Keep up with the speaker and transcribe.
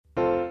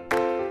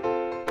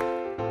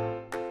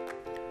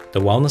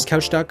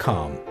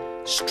thewellnesscouch.com,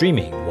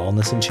 streaming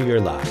wellness into your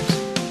lives.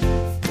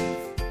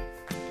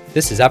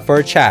 This is Up for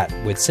a Chat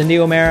with Cindy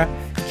O'Meara,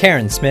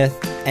 Karen Smith,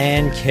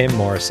 and Kim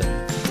Morrison.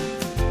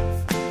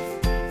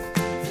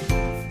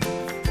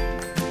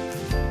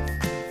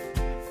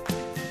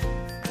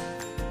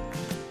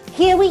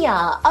 Here we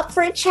are, up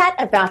for a chat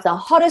about the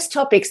hottest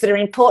topics that are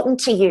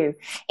important to you,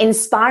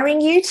 inspiring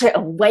you to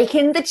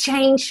awaken the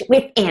change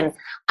within.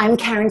 I'm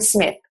Karen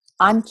Smith.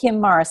 I'm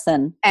Kim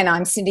Morrison. And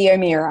I'm Cindy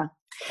O'Meara.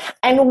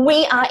 And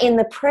we are in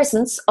the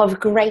presence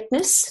of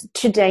greatness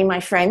today, my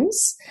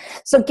friends.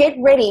 So get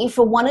ready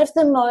for one of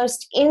the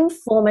most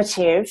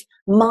informative,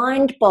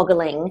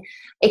 mind-boggling,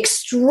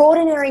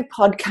 extraordinary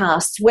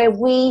podcasts where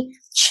we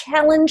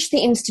challenge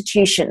the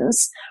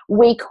institutions,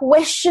 we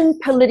question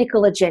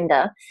political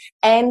agenda,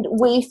 and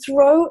we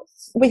throw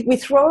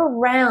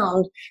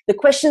around the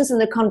questions and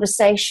the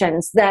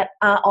conversations that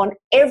are on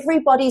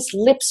everybody's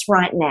lips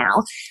right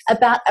now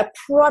about a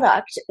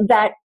product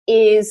that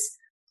is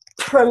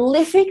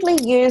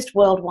prolifically used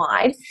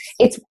worldwide.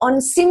 It's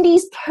on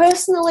Cindy's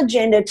personal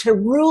agenda to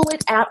rule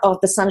it out of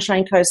the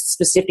Sunshine Coast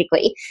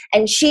specifically,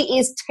 and she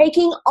is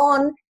taking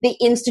on the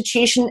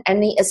institution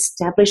and the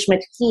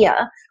establishment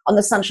here on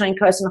the Sunshine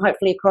Coast and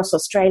hopefully across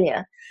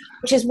Australia,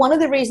 which is one of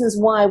the reasons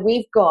why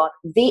we've got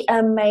the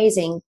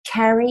amazing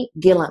Carrie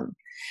Gillam.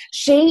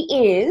 She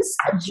is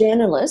a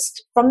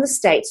journalist from the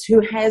States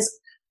who has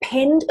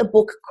penned a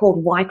book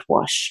called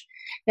Whitewash.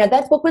 Now,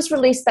 that book was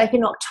released back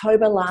in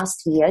October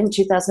last year, in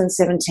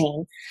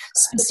 2017,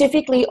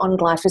 specifically on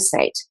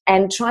glyphosate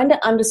and trying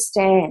to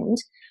understand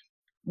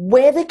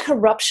where the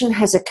corruption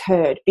has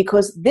occurred,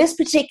 because this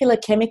particular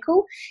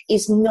chemical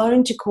is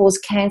known to cause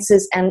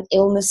cancers and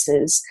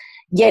illnesses,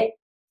 yet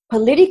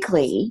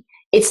politically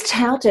it's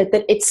touted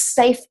that it's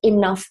safe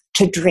enough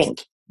to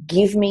drink.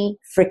 Give me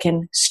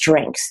frickin'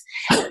 strength.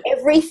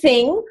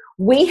 Everything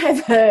we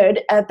have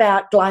heard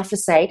about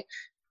glyphosate,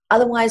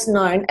 otherwise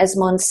known as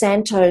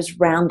Monsanto's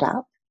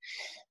Roundup.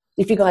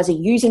 If you guys are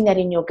using that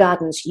in your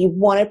gardens, you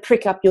want to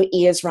prick up your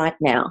ears right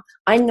now.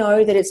 I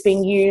know that it's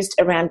been used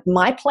around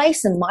my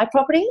place and my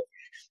property.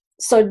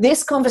 So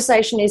this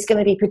conversation is going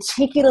to be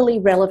particularly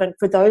relevant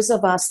for those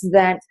of us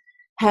that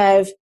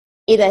have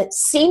either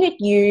seen it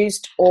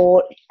used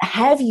or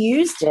have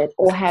used it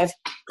or have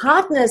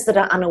partners that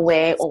are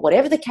unaware or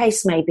whatever the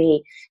case may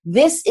be.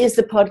 This is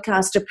the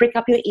podcast to prick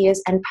up your ears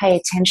and pay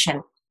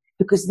attention,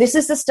 because this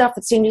is the stuff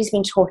that Cindy's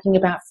been talking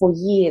about for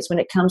years when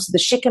it comes to the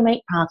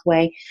shikimate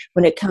pathway,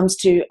 when it comes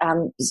to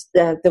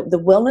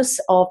the wellness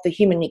of the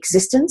human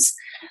existence,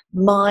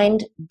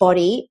 mind,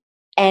 body,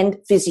 and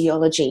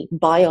physiology,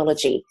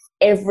 biology,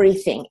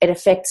 everything. It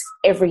affects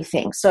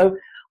everything. So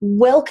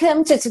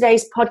welcome to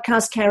today's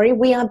podcast, Carrie.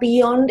 We are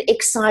beyond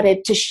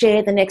excited to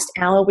share the next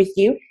hour with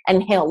you.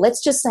 And hell,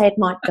 let's just say it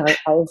might go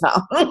over.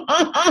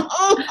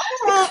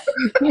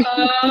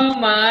 Oh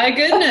my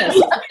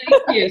goodness.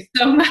 Thank you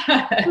so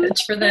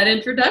much for that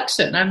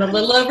introduction. I'm a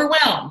little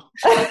overwhelmed.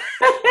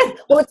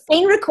 Well, it's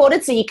been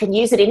recorded so you can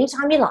use it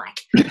anytime you like.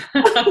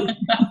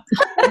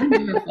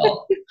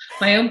 Wonderful.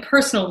 My own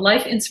personal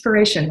life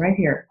inspiration right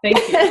here. Thank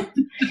you.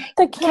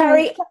 So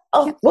Carrie,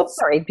 whoops.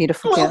 Sorry,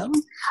 beautiful girl.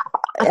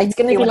 It's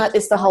going to be like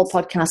this the whole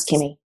podcast,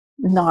 Kimmy.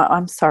 No,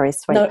 I'm sorry,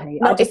 sweet pea.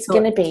 No, it's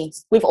going to be.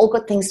 We've all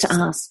got things to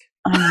ask.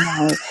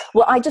 I know.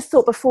 Well, I just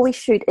thought before we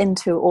shoot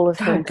into all of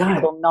her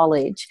incredible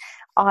knowledge,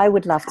 I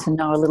would love to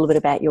know a little bit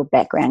about your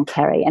background,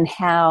 Carrie, and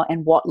how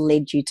and what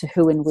led you to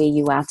who and where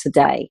you are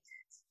today.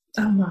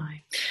 Oh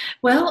my.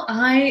 Well,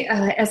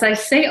 as I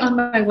say on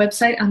my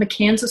website, I'm a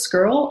Kansas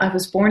girl. I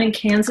was born in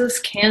Kansas.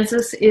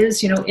 Kansas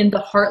is, in the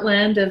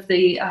heartland of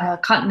the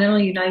continental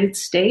United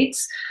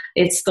States.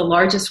 It's the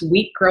largest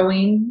wheat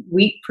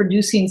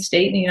producing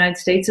state in the United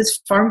States.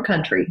 It's farm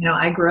country.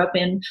 I grew up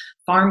in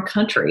farm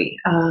country,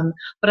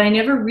 but I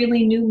never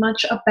really knew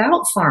much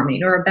about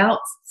farming or about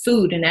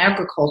food and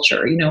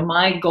agriculture.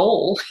 My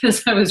goal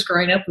as I was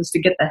growing up was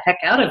to get the heck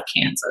out of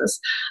Kansas,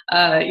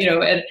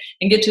 and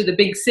get to the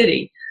big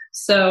city.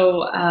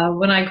 So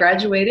when I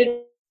graduated,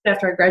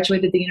 after I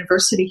graduated the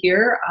university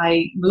here,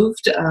 I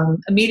moved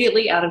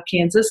immediately out of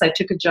Kansas. I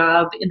took a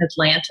job in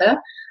Atlanta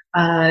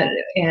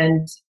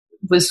and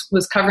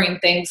was covering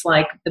things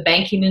like the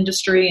banking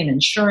industry and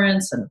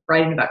insurance and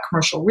writing about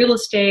commercial real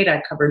estate.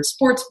 I covered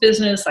sports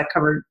business. I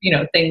covered,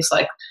 things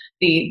like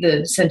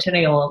the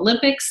Centennial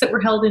Olympics that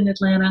were held in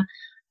Atlanta.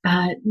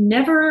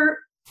 Never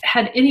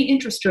had any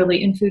interest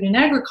really in food and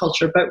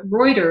agriculture, but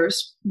Reuters,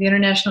 the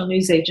international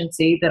news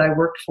agency that I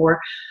worked for,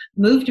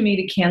 moved me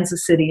to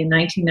Kansas City in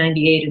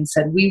 1998 and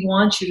said, we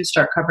want you to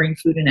start covering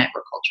food and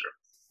agriculture.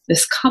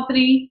 This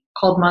company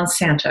called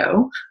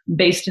Monsanto,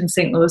 based in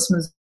St. Louis,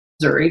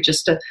 Missouri,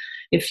 just a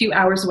few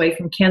hours away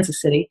from Kansas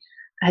City,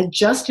 had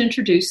just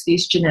introduced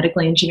these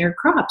genetically engineered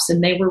crops,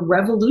 and they were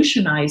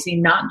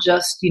revolutionizing not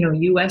just,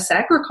 U.S.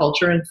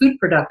 agriculture and food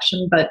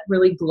production, but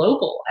really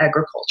global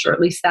agriculture. At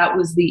least that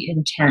was the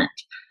intent.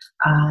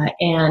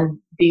 And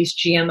these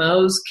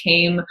GMOs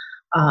came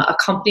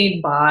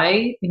accompanied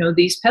by,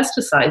 these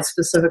pesticides,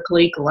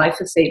 specifically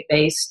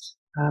glyphosate-based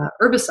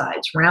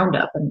herbicides,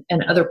 Roundup,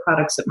 and other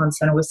products that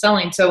Monsanto was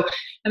selling. So,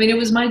 I mean, it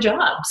was my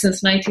job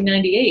since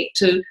 1998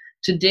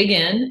 to dig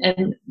in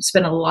and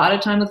spend a lot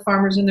of time with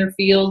farmers in their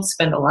fields,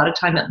 spend a lot of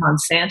time at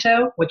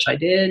Monsanto, which I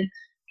did,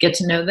 get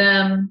to know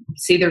them,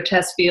 see their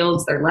test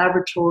fields, their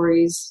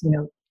laboratories,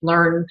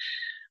 learn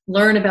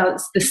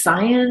about the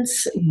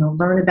science,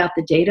 learn about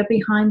the data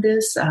behind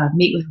this,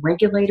 meet with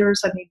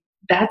regulators. I mean,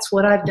 that's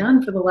what I've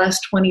done for the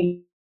last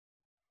 20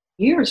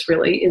 years,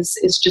 really,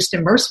 is just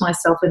immerse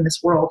myself in this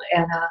world.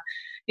 And,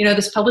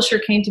 this publisher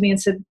came to me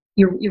and said,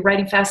 you're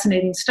writing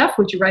fascinating stuff.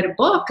 Would you write a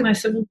book? And I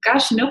said, well,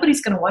 gosh,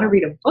 nobody's going to want to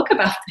read a book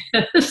about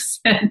this.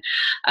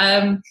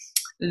 And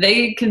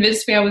they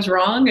convinced me I was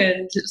wrong.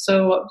 And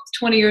so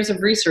 20 years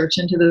of research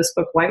into this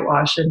book,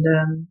 Whitewash.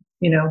 And,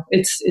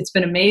 it's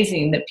been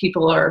amazing that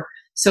people are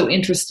so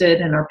interested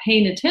and are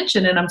paying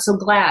attention. And I'm so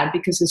glad,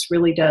 because this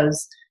really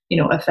does,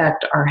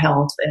 affect our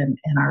health and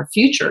our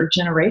future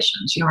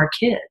generations, our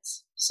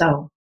kids.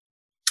 So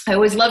I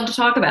always love to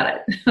talk about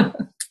it.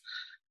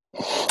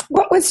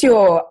 What was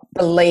your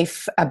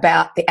belief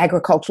about the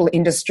agricultural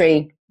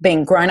industry,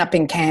 being grown up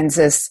in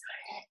Kansas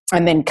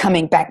and then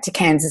coming back to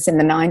Kansas in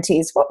the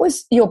 90s? What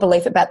was your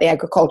belief about the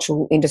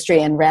agricultural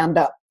industry and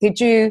Roundup? Did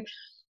you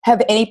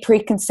have any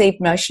preconceived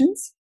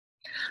notions?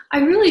 I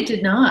really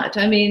did not.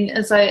 I mean,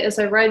 as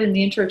I write in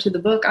the intro to the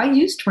book, I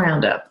used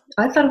Roundup.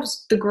 I thought it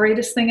was the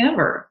greatest thing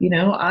ever.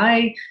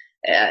 I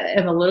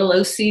am a little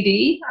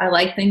OCD. I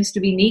like things to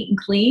be neat and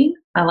clean.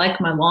 I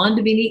like my lawn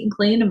to be neat and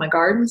clean in my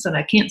gardens, and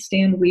I can't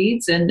stand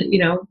weeds. And,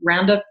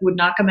 Roundup would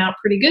knock them out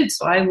pretty good.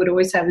 So I would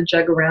always have a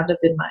jug of Roundup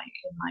in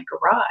my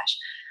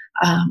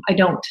garage. I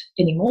don't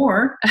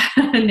anymore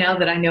now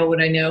that I know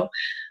what I know.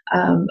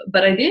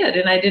 But I did,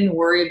 and I didn't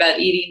worry about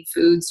eating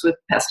foods with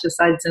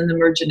pesticides in them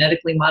or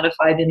genetically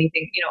modified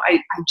anything. I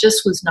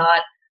just was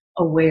not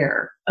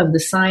aware of the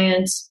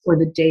science or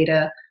the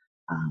data,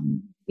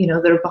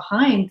 that are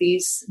behind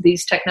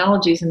these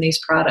technologies and these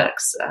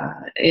products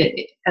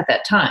at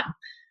that time.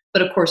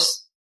 But of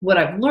course, what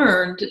I've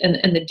learned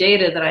and the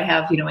data that I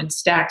have, in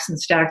stacks and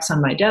stacks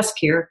on my desk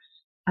here,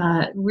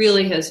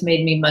 really has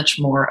made me much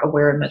more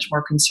aware and much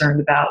more concerned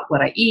about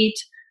what I eat,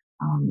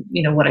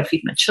 what I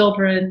feed my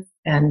children,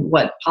 and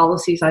what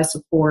policies I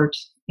support.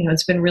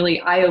 It's been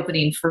really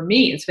eye-opening for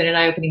me. It's been an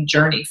eye-opening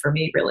journey for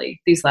me, really,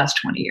 these last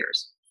 20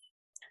 years.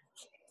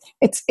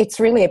 It's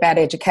really about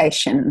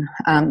education,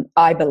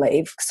 I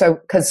believe. So,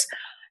 because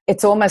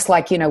it's almost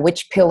like,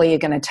 which pill are you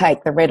going to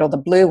take, the red or the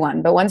blue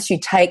one? But once you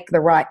take the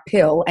right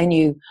pill and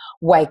you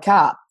wake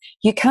up,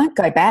 you can't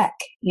go back.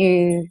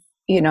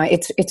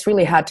 It's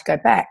really hard to go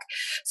back.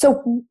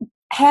 So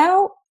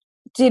how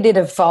did it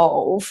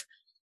evolve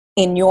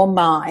in your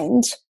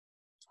mind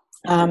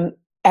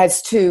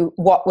as to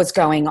what was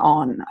going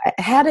on?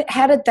 How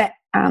did that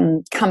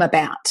come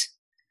about?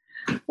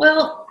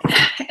 Well,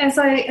 as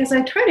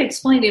I try to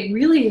explain, it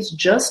really is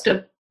just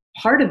a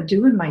part of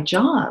doing my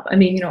job. I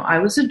mean, I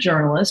was a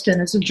journalist,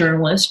 and as a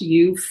journalist,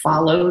 you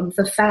followed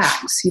the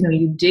facts.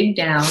 You dig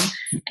down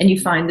and you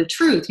find the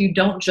truth. You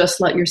don't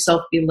just let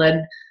yourself be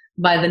led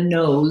by the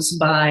nose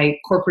by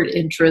corporate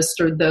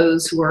interest or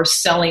those who are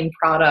selling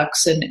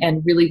products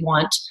and really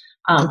want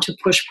to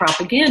push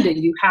propaganda.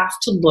 You have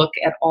to look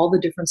at all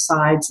the different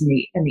sides and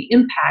the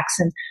impacts.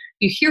 And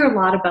you hear a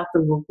lot about the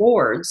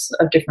rewards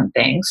of different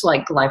things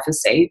like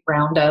glyphosate,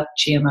 Roundup,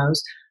 GMOs,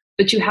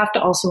 but you have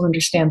to also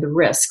understand the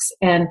risks.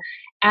 And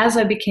as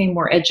I became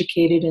more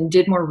educated and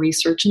did more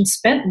research and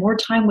spent more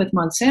time with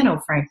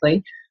Monsanto,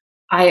 frankly,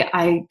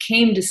 I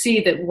came to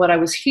see that what I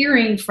was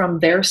hearing from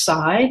their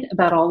side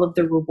about all of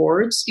the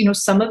rewards,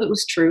 some of it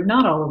was true,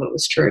 not all of it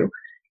was true.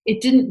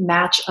 It didn't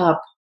match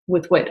up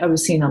with what I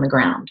was seeing on the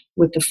ground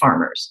with the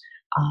farmers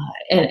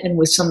and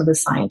with some of the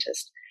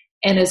scientists.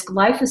 And as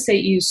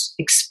glyphosate use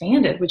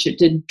expanded, which it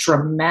did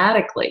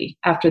dramatically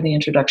after the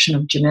introduction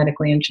of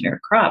genetically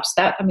engineered crops,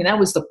 that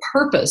was the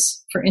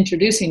purpose for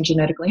introducing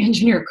genetically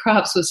engineered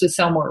crops, was to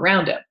sell more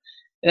Roundup.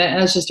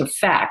 That's just a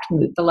fact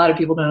that a lot of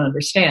people don't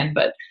understand,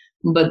 but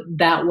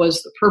that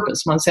was the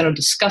purpose. Monsanto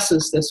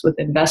discusses this with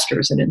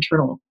investors in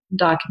internal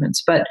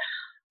documents. But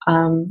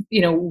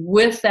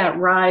with that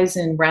rise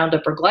in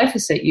Roundup or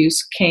glyphosate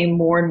use came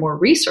more and more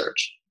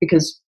research,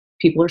 because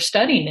people are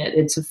studying it.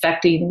 It's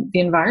affecting the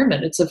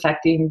environment. It's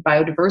affecting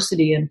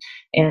biodiversity and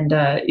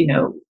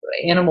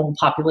animal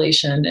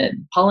population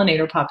and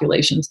pollinator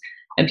populations.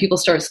 And people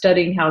start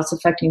studying how it's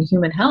affecting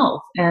human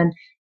health. And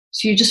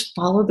so you just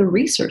follow the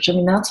research. I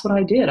mean, that's what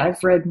I did.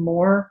 I've read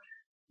more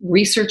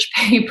research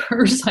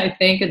papers, I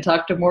think, and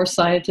talked to more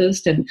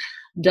scientists and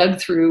dug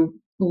through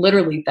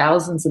literally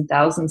thousands and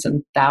thousands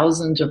and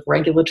thousands of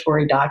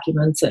regulatory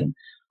documents and,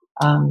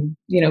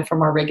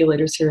 from our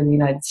regulators here in the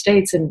United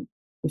States. And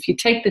if you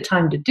take the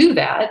time to do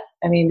that,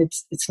 I mean,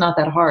 it's not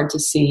that hard to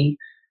see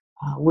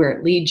where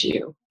it leads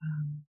you.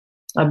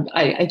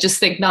 I just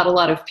think not a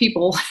lot of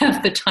people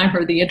have the time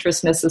or the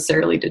interest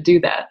necessarily to do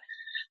that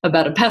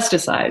about a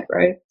pesticide,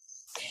 right?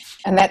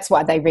 And that's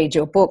why they read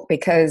your book,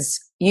 because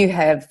you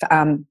have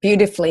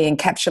beautifully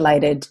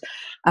encapsulated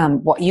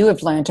what you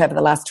have learned over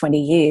the last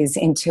 20 years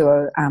into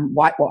a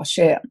whitewash.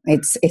 Yeah,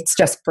 it's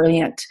just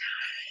brilliant.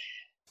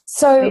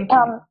 So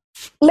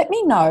let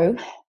me know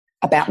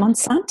about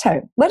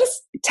Monsanto.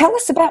 Tell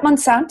us about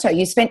Monsanto.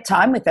 You spent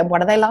time with them.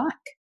 What are they like?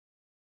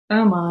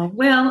 Oh my.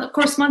 Well, of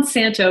course,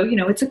 Monsanto,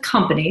 it's a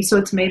company, so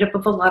it's made up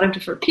of a lot of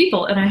different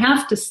people. And I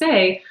have to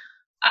say,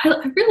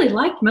 I really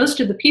liked most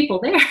of the people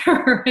there.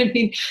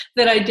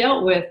 That I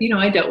dealt with.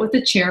 I dealt with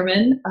the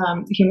chairman,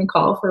 Hugh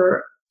McColl,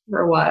 for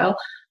a while.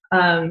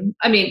 I'm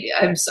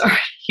sorry,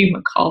 Hugh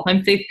McColl.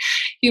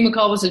 Hugh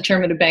McColl was the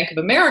chairman of Bank of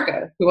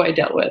America, who I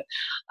dealt with.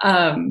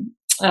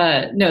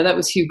 No, that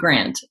was Hugh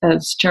Grant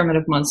as chairman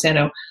of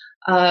Monsanto.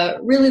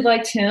 Really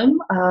liked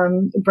him.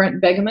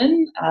 Brent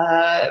Begeman,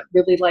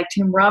 really liked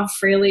him. Rob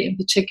Fraley, in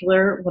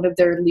particular, one of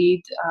their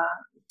lead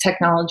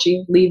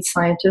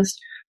scientists.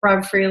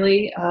 Rob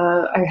Fraley,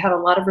 I had a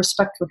lot of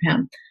respect for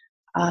him.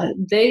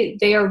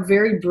 They are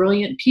very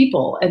brilliant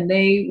people, and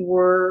they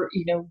were,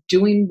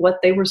 doing what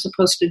they were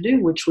supposed to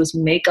do, which was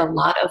make a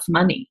lot of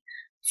money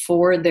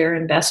for their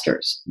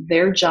investors.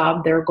 Their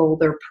job, their goal,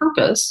 their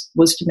purpose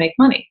was to make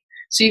money.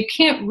 So you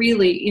can't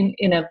really,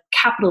 in a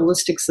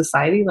capitalistic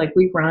society like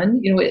we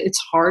run,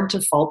 it's hard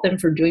to fault them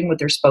for doing what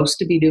they're supposed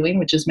to be doing,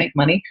 which is make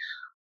money.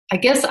 I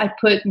guess I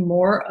put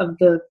more of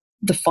the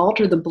fault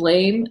or the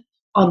blame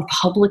on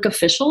public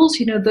officials,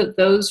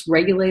 those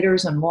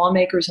regulators and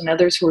lawmakers and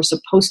others who are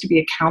supposed to be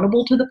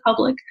accountable to the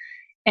public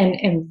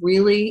and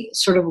really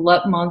sort of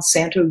let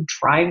Monsanto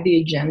drive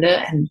the agenda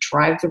and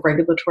drive the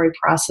regulatory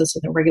process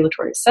and the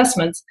regulatory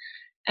assessments.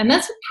 And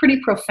that's a pretty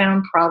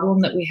profound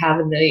problem that we have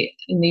in the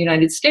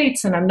United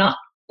States. And I'm not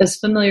as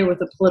familiar with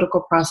the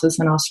political process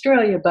in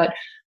Australia, but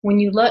when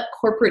you let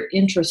corporate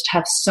interest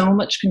have so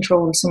much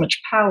control and so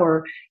much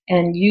power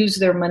and use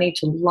their money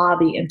to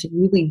lobby and to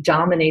really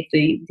dominate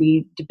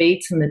the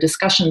debates and the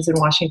discussions in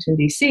Washington,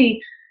 D.C.,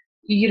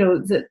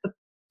 the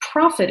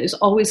profit is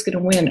always going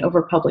to win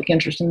over public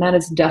interest. And that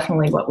is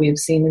definitely what we have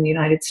seen in the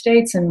United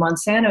States. And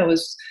Monsanto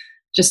is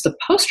just the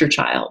poster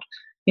child,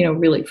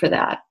 really for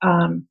that.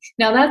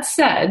 Now, that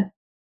said,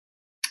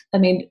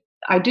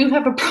 I do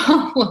have a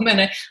problem,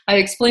 and I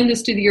explained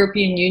this to the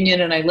European Union,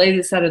 and I lay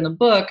this out in the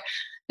book.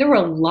 There were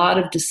a lot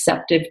of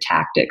deceptive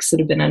tactics that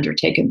have been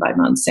undertaken by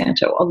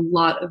Monsanto, a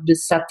lot of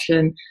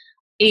deception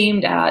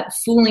aimed at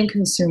fooling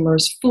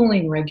consumers,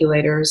 fooling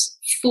regulators,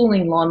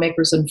 fooling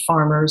lawmakers and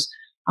farmers,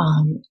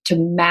 to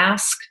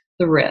mask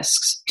the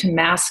risks, to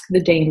mask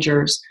the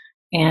dangers,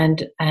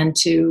 and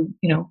to,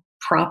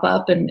 prop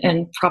up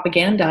and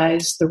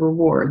propagandize the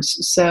rewards.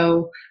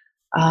 So,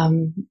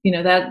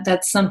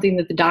 that's something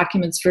that the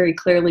documents very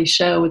clearly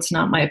show. It's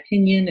not my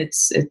opinion.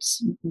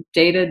 It's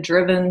data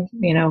driven.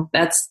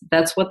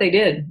 That's what they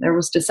did. There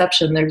was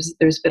deception.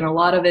 There's been a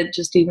lot of it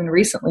just even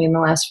recently in the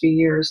last few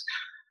years.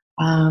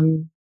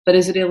 But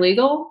is it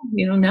illegal?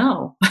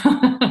 No,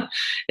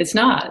 it's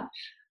not.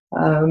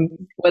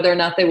 Whether or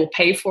not they will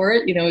pay for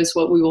it, is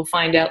what we will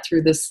find out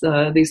through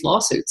these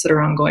lawsuits that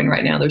are ongoing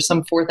right now. There's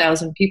some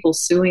 4,000 people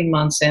suing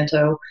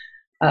Monsanto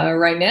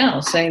right now,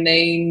 saying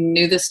they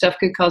knew this stuff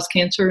could cause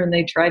cancer and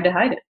they tried to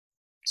hide it.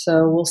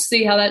 So we'll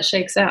see how that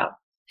shakes out.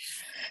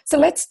 So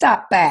let's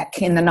start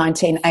back in the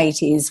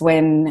 1980s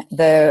when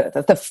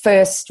the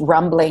first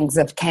rumblings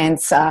of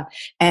cancer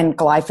and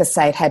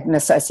glyphosate had an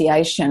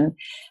association.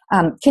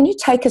 Can you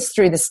take us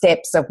through the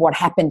steps of what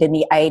happened in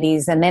the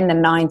 80s and then the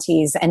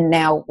 90s, and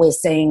now we're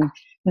seeing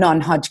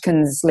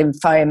non-Hodgkin's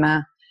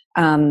lymphoma,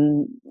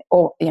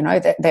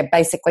 they're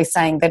basically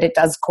saying that it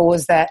does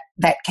cause that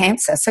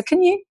cancer. So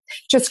can you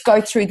just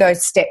go through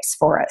those steps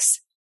for us?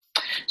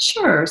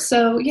 Sure.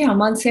 So,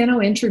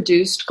 Monsanto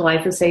introduced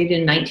glyphosate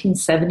in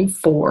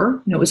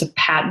 1974. It was a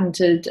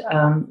patented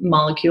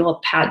molecule, a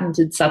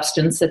patented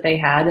substance that they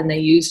had, and they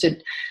used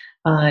it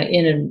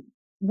in a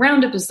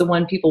Roundup is the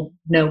one people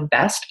know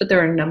best, but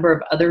there are a number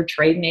of other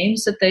trade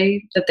names that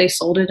they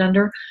sold it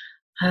under.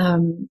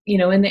 And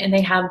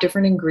they have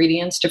different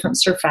ingredients, different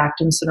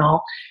surfactants and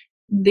all.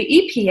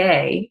 The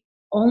EPA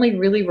only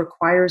really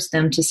requires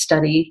them to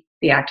study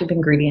the active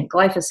ingredient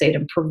glyphosate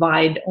and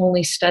provide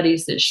only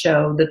studies that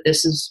show that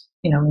this is,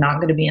 not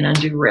going to be an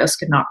undue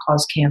risk and not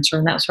cause cancer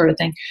and that sort of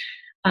thing.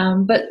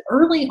 But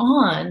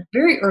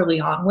very early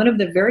on, one of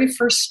the very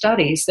first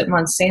studies that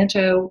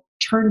Monsanto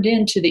turned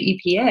into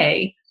the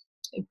EPA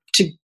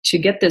to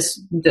get this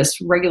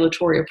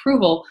regulatory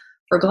approval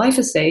for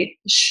glyphosate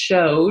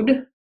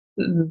showed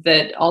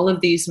that all of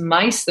these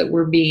mice that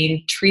were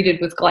being treated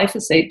with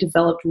glyphosate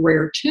developed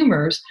rare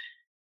tumors,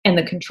 and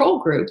the control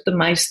group, the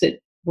mice that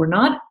were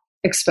not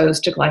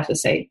exposed to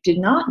glyphosate, did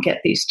not get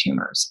these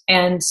tumors.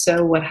 And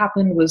so what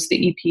happened was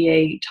the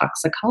EPA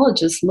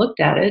toxicologists looked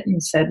at it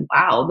and said,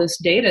 wow, this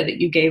data that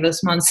you gave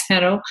us,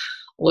 Monsanto,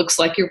 looks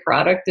like your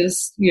product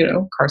is,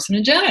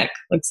 carcinogenic.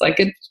 Looks like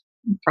it's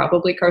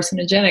probably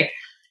carcinogenic.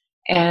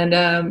 And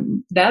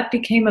that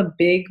became a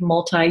big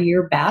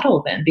multi-year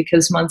battle then,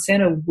 because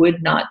Monsanto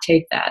would not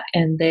take that.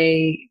 And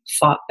they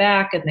fought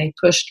back and they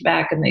pushed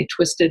back and they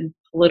twisted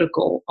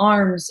political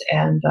arms.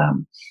 And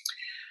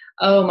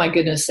Oh my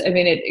goodness. I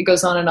mean, it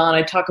goes on and on.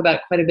 I talk about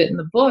it quite a bit in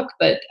the book,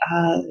 but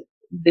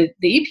the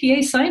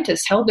EPA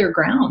scientists held their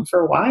ground for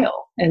a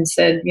while and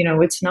said,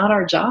 it's not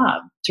our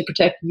job to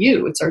protect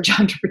you. It's our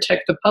job to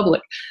protect the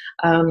public.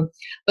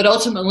 But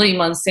ultimately,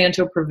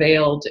 Monsanto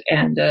prevailed,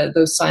 and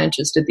those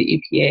scientists at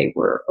the EPA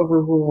were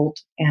overruled.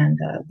 And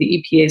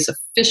the EPA's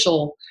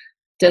official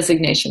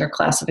designation or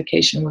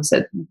classification was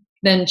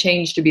then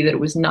changed to be that it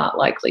was not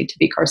likely to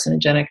be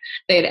carcinogenic.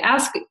 They had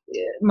asked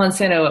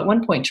Monsanto at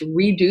one point to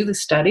redo the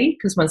study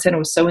because Monsanto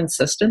was so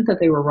insistent that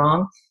they were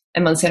wrong,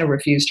 and Monsanto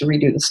refused to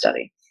redo the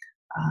study.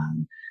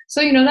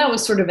 So that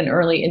was sort of an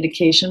early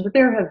indication, but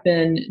there have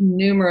been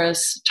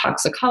numerous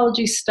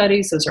toxicology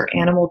studies. Those are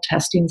animal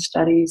testing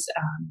studies,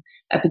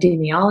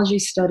 epidemiology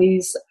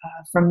studies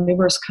from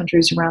numerous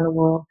countries around the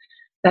world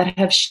that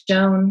have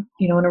shown,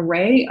 an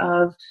array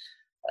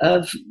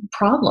of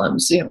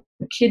problems,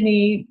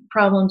 kidney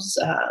problems,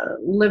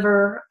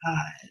 liver,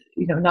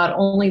 not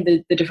only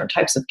the different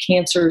types of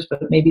cancers,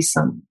 but maybe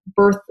some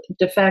birth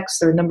defects.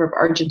 There are a number of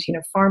Argentina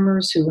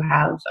farmers who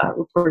have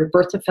reported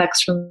birth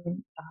defects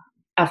from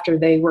after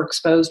they were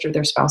exposed or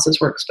their spouses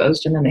were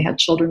exposed, and then they had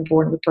children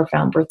born with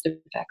profound birth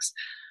defects.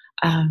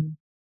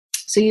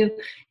 So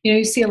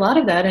you see a lot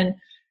of that. And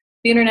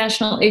the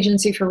International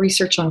Agency for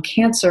Research on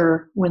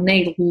Cancer, when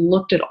they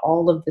looked at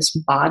all of this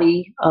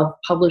body of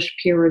published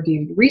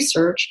peer-reviewed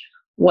research,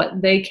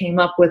 what they came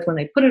up with when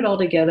they put it all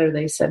together,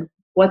 they said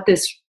what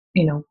this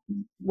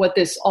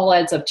all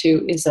adds up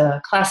to is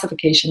a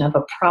classification of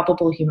a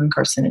probable human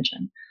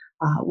carcinogen.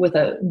 With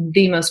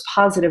the most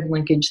positive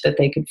linkage that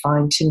they could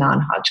find to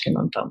non-Hodgkin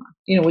lymphoma,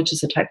 which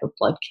is a type of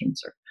blood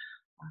cancer.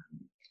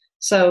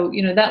 So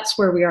that's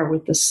where we are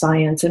with the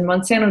science. And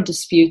Monsanto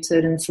disputes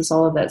it and says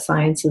all of that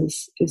science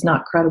is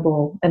not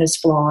credible and is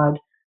flawed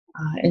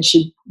and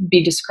should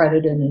be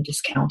discredited and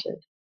discounted.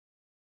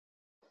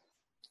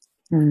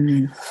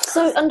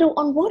 So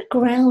on what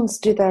grounds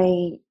do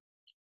they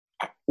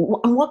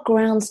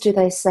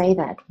say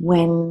that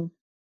when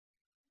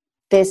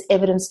there's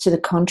evidence to the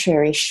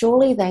contrary?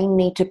 Surely they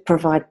need to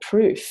provide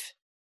proof.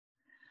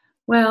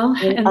 Well,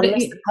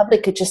 unless the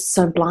public are just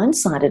so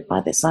blindsided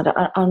by this, I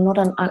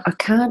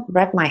can't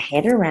wrap my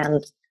head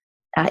around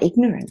our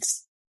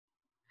ignorance.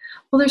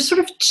 Well, there's sort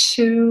of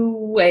two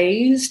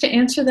ways to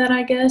answer that,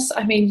 I guess.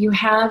 I mean, you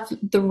have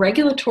the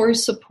regulatory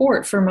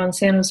support for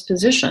Monsanto's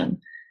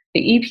position.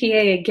 The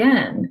EPA,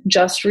 again,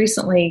 just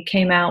recently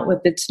came out with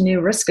its new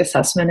risk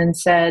assessment and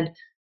said,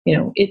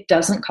 it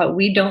doesn't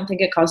we don't think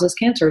it causes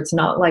cancer. It's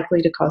not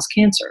likely to cause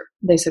cancer.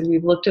 They said,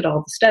 we've looked at all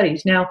the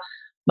studies. Now,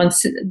 the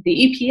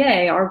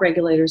EPA, our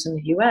regulators in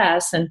the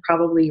U.S. and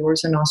probably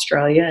yours in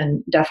Australia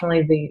and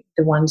definitely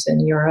the ones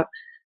in Europe,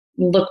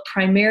 look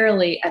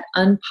primarily at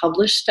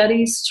unpublished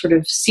studies, sort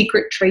of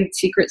trade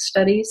secret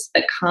studies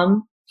that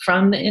come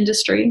from the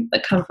industry,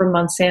 that come from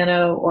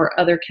Monsanto or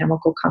other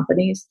chemical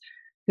companies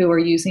who are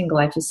using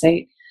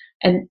glyphosate.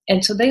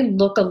 And so they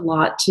look a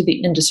lot to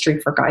the industry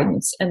for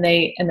guidance, and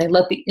they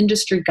let the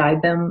industry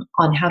guide them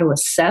on how to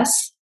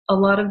assess a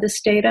lot of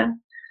this data.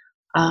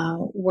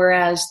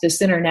 Whereas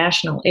this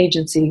International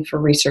Agency for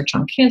Research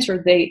on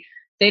Cancer, they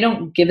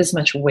don't give as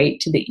much weight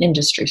to the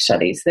industry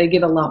studies. They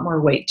give a lot more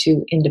weight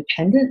to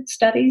independent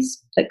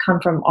studies that come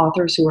from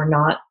authors who are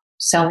not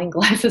selling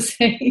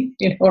glyphosate,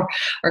 or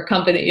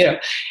company,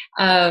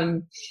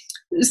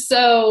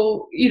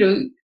 So,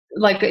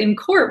 like in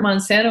court,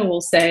 Monsanto will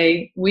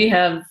say, we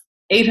have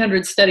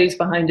 800 studies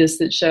behind us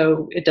that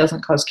show it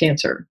doesn't cause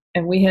cancer.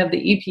 And we have the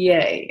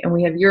EPA and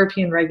we have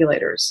European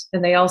regulators,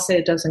 and they all say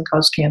it doesn't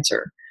cause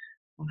cancer.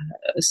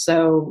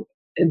 So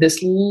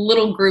this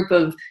little group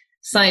of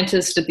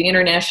scientists at the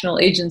International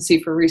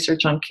Agency for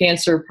Research on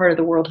Cancer, part of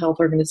the World Health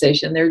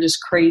Organization, they're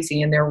just crazy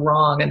and they're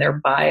wrong and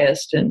they're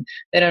biased and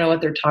they don't know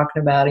what they're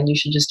talking about, and you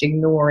should just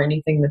ignore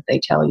anything that they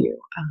tell you.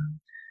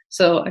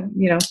 So,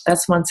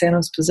 that's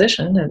Monsanto's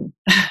position.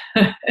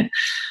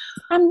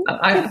 And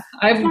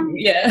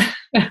yeah.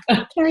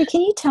 Carrie,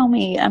 can you tell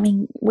me,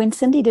 when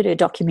Cindy did her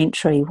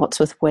documentary, What's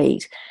with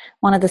Wheat,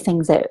 one of the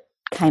things that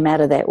came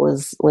out of that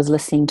was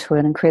listening to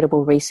an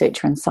incredible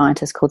researcher and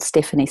scientist called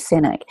Stephanie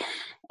Seneck.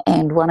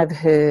 And one of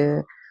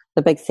the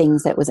big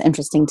things that was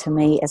interesting to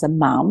me as a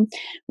mum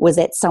was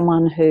that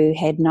someone who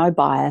had no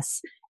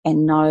bias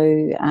and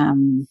no,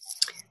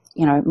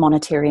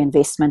 monetary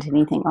investment in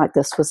anything like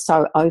this was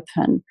so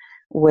open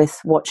with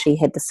what she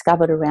had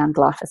discovered around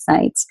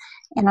glyphosates.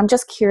 And I'm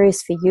just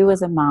curious for you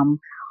as a mum,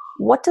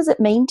 what does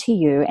it mean to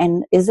you?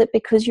 And is it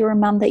because you're a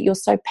mum that you're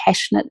so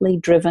passionately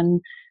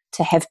driven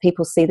to have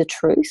people see the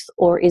truth,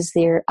 or is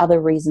there other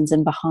reasons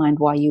in behind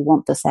why you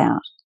want this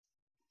out?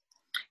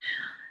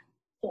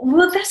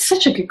 Well, that's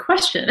such a good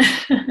question.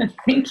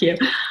 Thank you.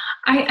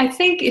 I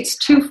think it's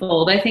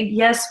twofold. I think,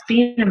 yes,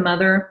 being a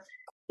mother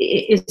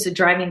is a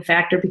driving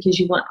factor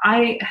because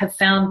I have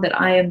found that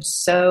I am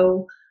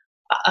so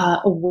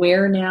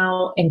aware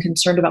now and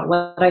concerned about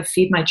what I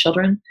feed my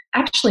children,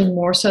 actually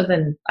more so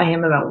than I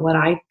am about what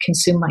I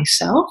consume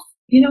myself.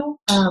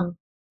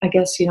 I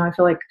guess, I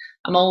feel like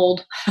I'm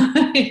old,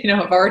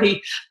 I've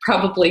already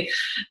probably,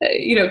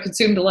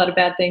 consumed a lot of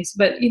bad things,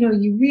 but,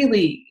 you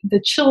really,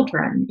 the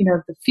children,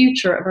 the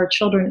future of our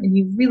children, and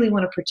you really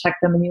want to protect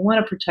them, and you want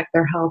to protect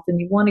their health, and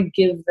you want to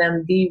give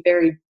them the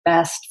very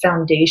best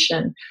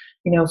foundation,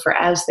 for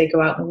as they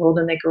go out in the world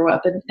and they grow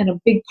up. And a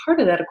big part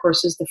of that, of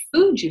course, is the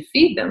food you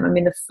feed them. I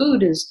mean, the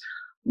food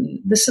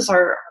this is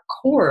our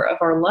core of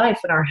our life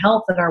and our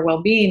health and our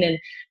well-being.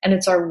 And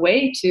it's our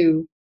way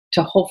to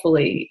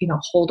hopefully,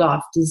 hold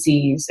off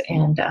disease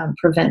and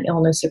prevent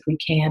illness if we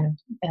can.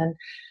 And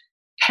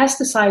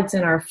pesticides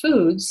in our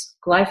foods,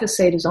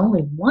 glyphosate is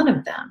only one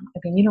of them. I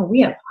mean,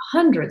 we have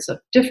hundreds of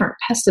different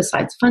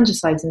pesticides,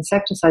 fungicides,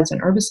 insecticides,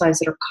 and herbicides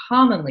that are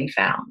commonly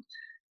found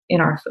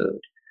in our food.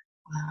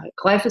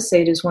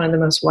 Glyphosate is one of the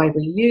most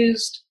widely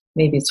used.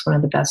 Maybe it's one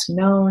of the best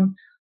known,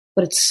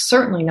 but it's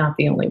certainly not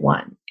the only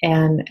one.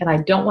 And I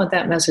don't want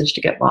that message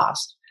to get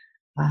lost.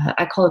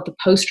 I call it the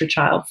poster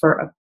child for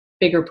a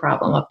bigger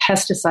problem, a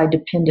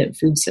pesticide-dependent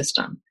food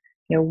system.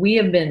 We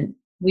have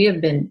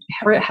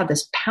had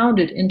this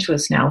pounded into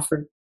us now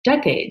for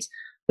decades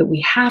that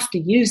we have to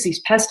use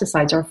these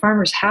pesticides. Our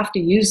farmers have to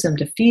use them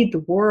to feed the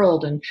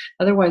world, and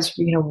otherwise,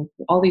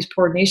 all these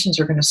poor nations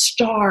are going to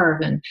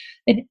starve. And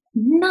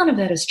none of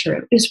that is true.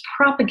 It is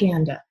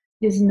propaganda.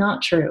 It is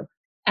not true.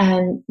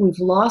 And we've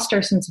lost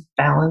our sense of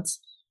balance.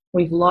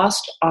 We've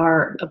lost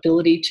our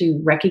ability to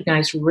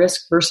recognize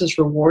risk versus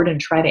reward and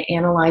try to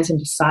analyze and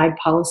decide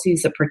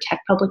policies that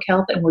protect public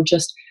health. And we're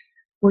just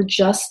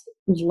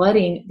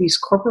letting these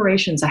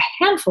corporations, a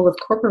handful of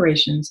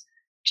corporations,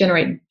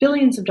 generate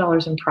billions of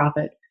dollars in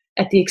profit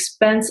at the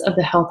expense of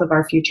the health of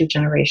our future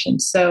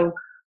generations. So,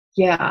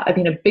 yeah, I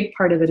mean, a big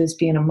part of it is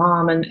being a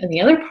mom. And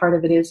the other part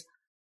of it is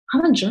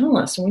I'm a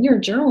journalist. And when you're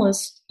a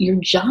journalist, your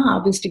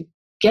job is to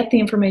get the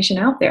information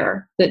out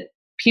there that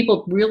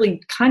people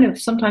really kind of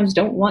sometimes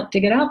don't want to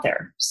get out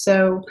there.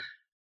 So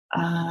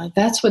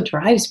that's what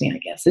drives me, I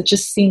guess. It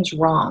just seems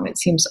wrong. It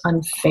seems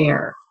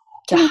unfair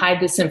to hide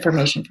this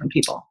information from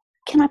people.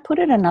 Can I put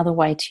it another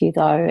way to you,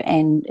 though?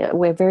 And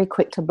we're very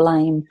quick to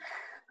blame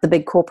the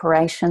big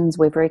corporations.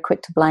 We're very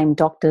quick to blame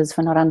doctors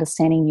for not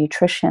understanding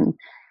nutrition.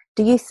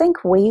 Do you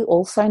think we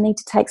also need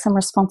to take some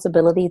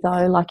responsibility,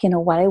 though? Like, in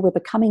a way, we're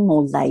becoming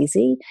more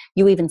lazy.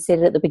 You even said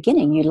it at the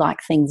beginning. You like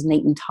things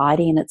neat and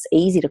tidy, and it's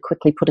easy to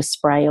quickly put a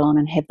spray on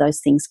and have those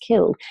things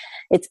killed.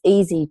 It's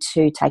easy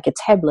to take a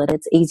tablet.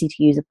 It's easy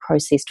to use a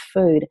processed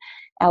food.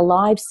 Our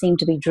lives seem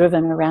to be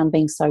driven around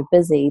being so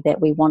busy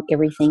that we want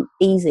everything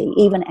easy.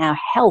 Even our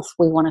health,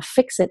 we want to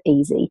fix it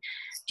easy.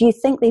 Do you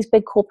think these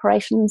big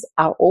corporations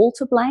are all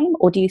to blame,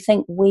 or do you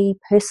think we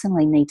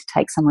personally need to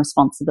take some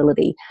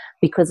responsibility?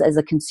 Because as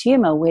a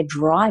consumer, we're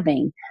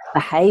driving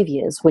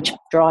behaviors which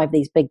drive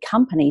these big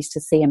companies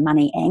to see a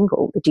money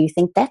angle. Do you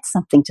think that's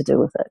something to do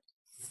with it?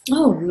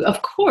 Oh,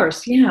 of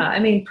course. Yeah. I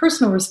mean,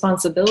 personal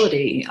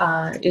responsibility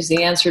is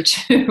the answer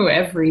to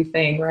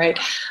everything, right?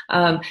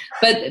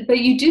 But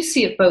you do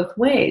see it both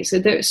ways.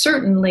 There,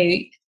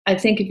 certainly, I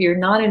think if you're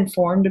not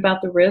informed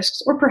about the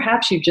risks, or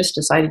perhaps you've just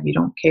decided you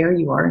don't care,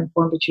 you are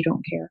informed but you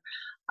don't care,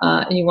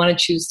 and you want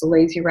to choose the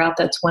lazy route,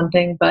 that's one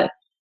thing. But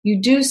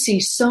you do see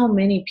so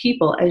many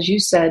people, as you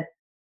said,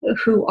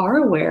 who are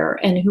aware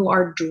and who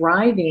are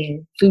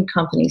driving food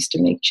companies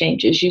to make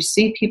changes. You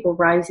see people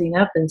rising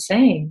up and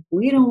saying,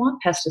 we don't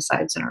want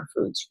pesticides in our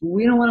foods.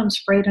 We don't want them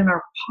sprayed in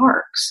our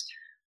parks.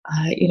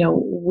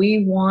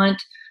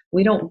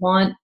 We don't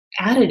want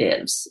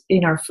additives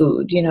in our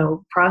food,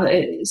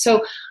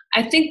 So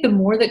I think the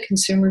more that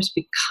consumers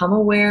become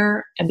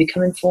aware and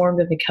become informed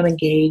and become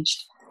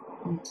engaged,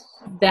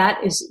 that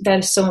is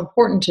so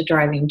important to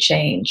driving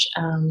change.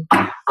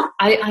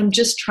 I'm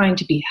just trying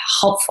to be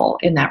helpful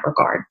in that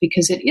regard,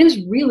 because it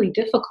is really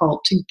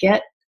difficult to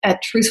get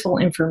at truthful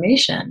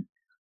information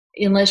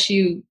unless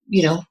you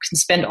can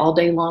spend all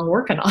day long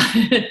working on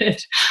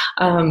it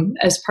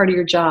as part of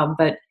your job.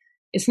 But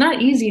it's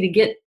not easy to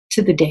get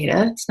to the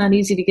data. It's not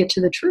easy to get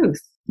to the truth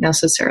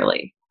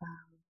necessarily.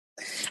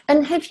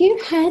 And have you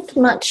had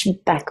much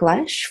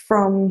backlash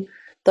from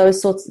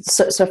those sorts?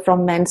 So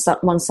from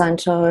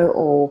Monsanto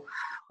or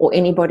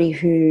anybody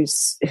who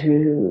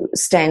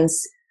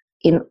stands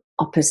in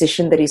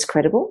opposition that is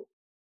credible?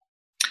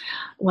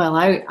 Well,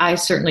 I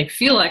certainly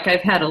feel like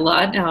I've had a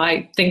lot. Now,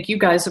 I think you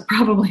guys have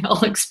probably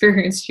all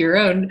experienced your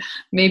own,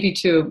 maybe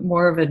to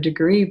more of a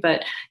degree.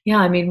 But yeah,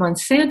 I mean,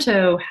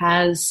 Monsanto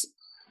has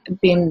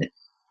been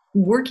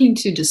working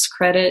to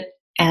discredit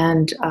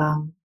and,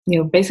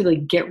 basically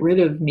get rid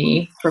of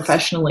me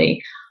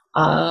professionally,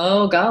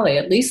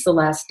 at least the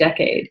last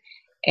decade.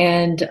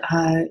 And,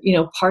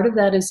 part of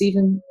that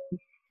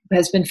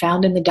has been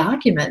found in the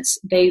documents.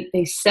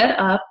 They set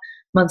up,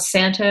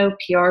 Monsanto,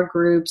 PR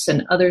groups,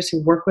 and others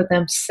who work with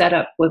them set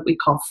up what we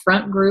call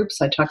front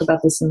groups. I talk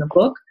about this in the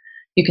book.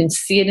 You can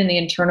see it in the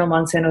internal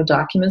Monsanto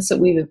documents that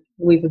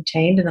we've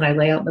obtained and that I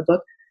lay out in the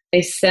book.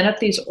 They set up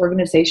these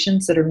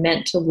organizations that are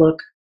meant to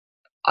look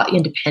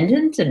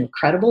independent and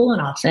credible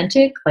and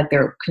authentic, like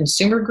they're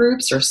consumer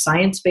groups or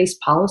science-based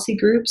policy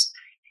groups.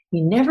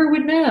 you never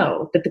would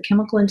know that the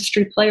chemical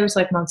industry players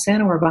like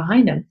Monsanto are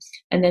behind them.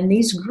 And then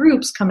these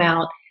groups come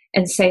out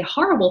and say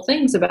horrible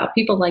things about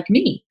people like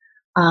me,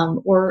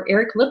 or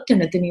Eric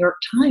Lipton at the New York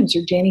Times,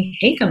 or Danny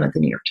Hakam at the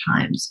New York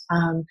Times,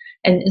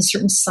 and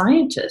certain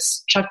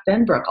scientists, Chuck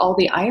Benbrook, all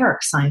the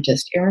IARC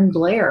scientists, Aaron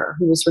Blair,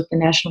 who was with the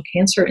National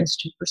Cancer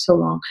Institute for so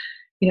long.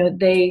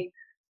 They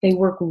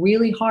work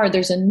really hard.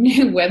 There's a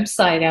new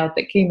website out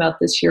that came out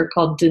this year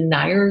called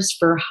Deniers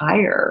for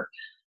Hire,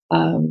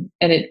 and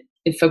it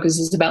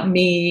focuses about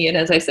me, and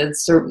as I said,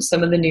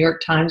 some of the New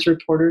York Times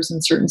reporters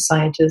and certain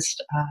scientists,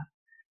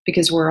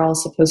 because we're all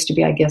supposed to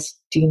be, I guess,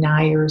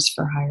 deniers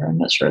for hire. I'm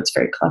not sure it's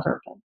very clever,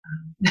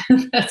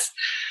 but that's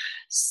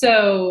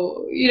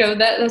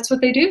what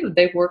they do.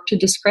 They work to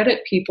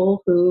discredit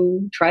people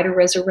who try to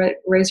raise a red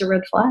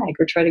flag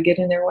or try to get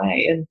in their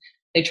way. And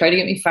they try to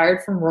get me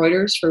fired from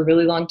Reuters for a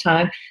really long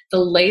time. The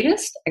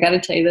latest, I got to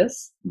tell you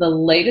this, the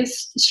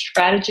latest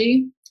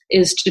strategy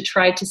is to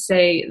try to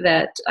say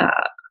that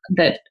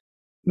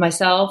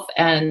myself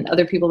and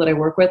other people that I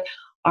work with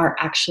are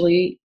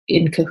actually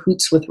in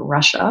cahoots with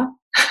Russia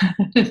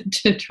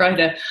to try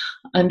to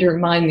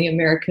undermine the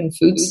American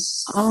food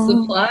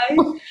supply.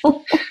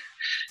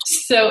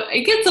 So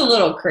it gets a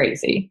little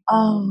crazy.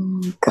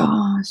 Oh,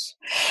 gosh.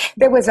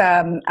 There was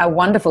a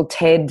wonderful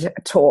TED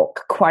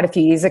talk quite a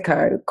few years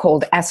ago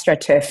called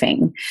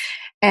AstroTurfing.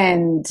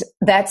 And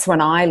that's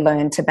when I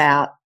learned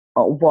about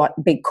what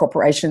big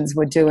corporations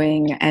were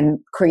doing and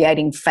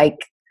creating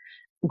fake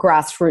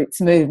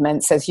grassroots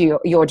movements, as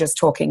you're just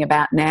talking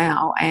about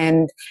now.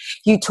 And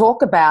you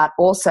talk about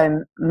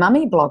also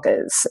mummy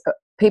bloggers,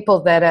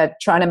 people that are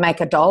trying to make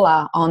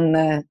 $1 on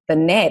the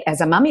net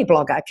as a mummy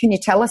blogger. Can you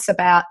tell us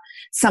about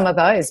some of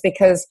those?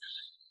 Because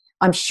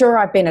I'm sure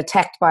I've been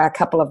attacked by a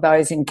couple of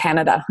those in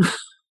Canada.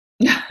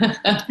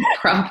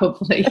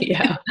 Probably,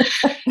 yeah.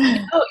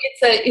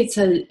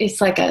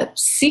 It's like a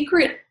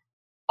secret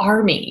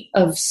army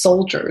of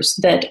soldiers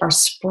that are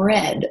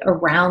spread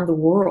around the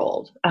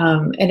world.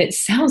 And it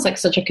sounds like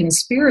such a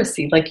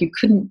conspiracy, like you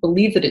couldn't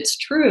believe that it's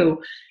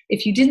true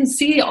if you didn't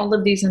see all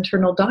of these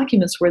internal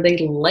documents where they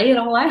lay it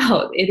all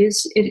out. It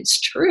is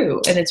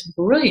true, and it's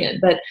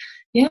brilliant. But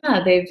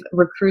yeah, they've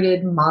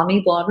recruited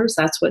mommy bloggers.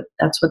 That's what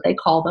they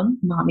call them,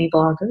 mommy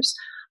bloggers.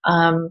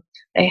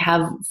 They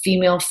have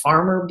female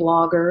farmer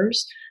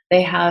bloggers.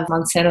 They have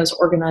Monsanto's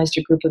organized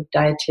a group of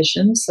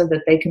dietitians so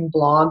that they can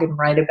blog and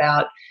write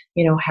about,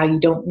 how you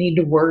don't need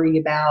to worry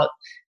about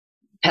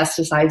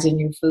pesticides in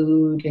your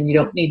food, and you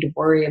don't need to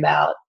worry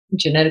about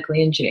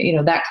genetically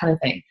engineered, that kind of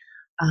thing.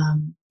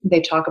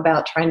 They talk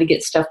about trying to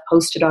get stuff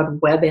posted on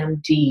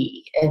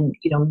WebMD and,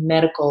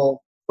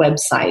 medical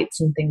websites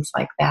and things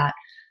like that,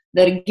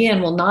 that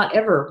again will not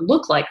ever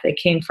look like they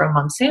came from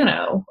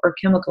Monsanto or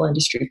chemical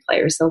industry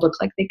players. They'll look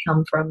like they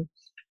come from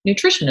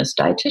nutritionists,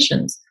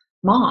 dietitians,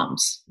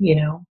 moms,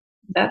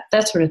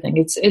 that sort of thing.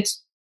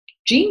 It's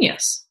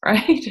genius,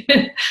 right?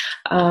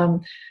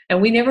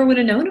 And we never would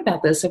have known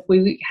about this if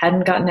we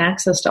hadn't gotten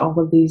access to all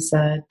of these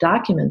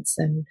documents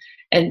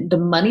and the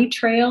money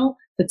trail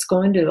that's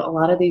going to a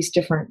lot of these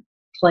different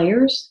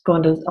players,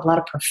 going to a lot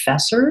of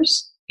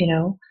professors,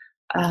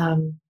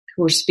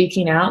 who are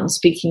speaking out and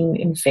speaking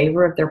in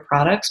favor of their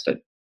products,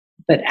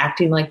 but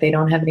acting like they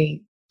don't have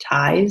any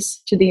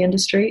ties to the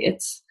industry.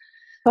 It's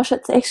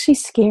actually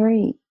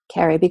scary,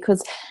 Carrie,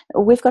 because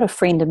we've got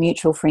a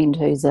mutual friend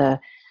who's a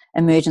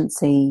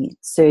emergency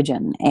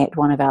surgeon at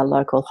one of our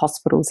local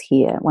hospitals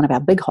here, one of our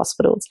big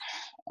hospitals.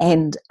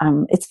 And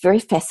it's very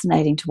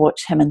fascinating to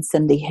watch him and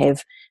Cindy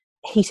have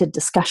heated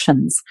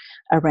discussions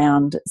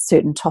around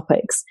certain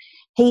topics.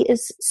 He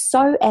is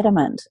so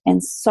adamant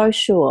and so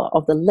sure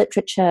of the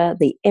literature,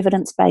 the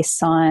evidence-based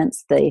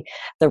science, the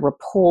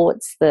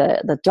reports,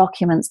 the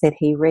documents that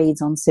he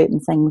reads on certain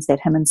things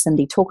that him and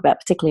Cindy talk about,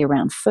 particularly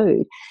around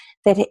food,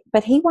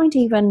 but he won't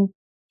even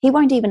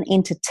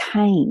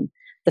entertain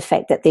the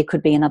fact that there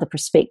could be another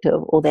perspective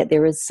or that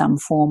there is some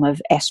form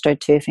of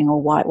astroturfing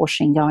or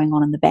whitewashing going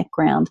on in the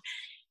background.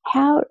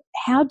 How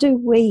do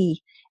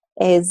we,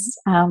 as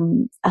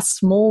a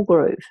small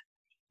group,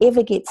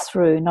 ever get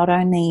through not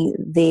only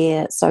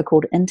their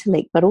so-called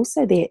intellect but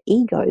also their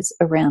egos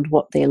around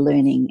what they're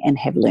learning and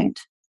have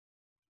learnt?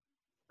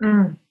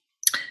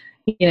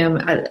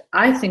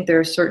 I think there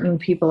are certain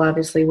people,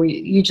 obviously, where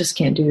you just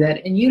can't do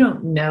that. And you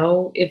don't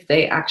know if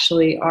they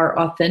actually are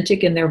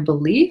authentic in their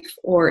belief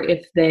or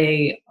if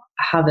they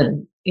have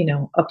a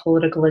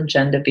political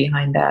agenda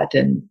behind that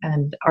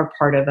and are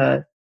part of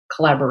a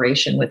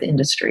collaboration with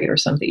industry or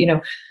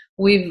something.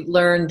 We've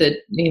learned that,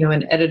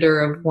 an editor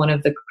of one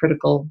of the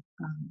critical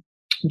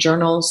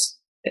journals,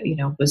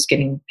 was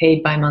getting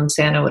paid by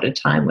Monsanto at a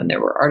time when there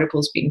were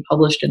articles being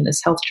published in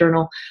this health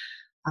journal.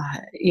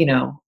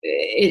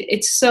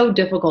 It's so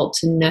difficult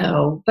to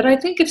know. But I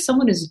think if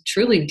someone is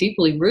truly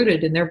deeply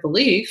rooted in their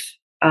belief,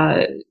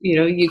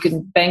 you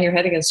can bang your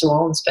head against a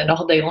wall and spend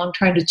all day long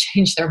trying to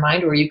change their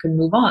mind, or you can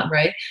move on,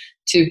 right,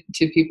 to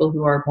people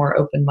who are more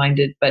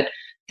open-minded. But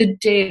the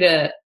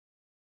data,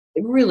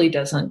 it really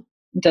doesn't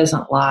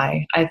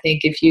lie. I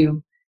think if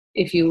you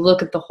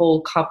look at the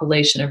whole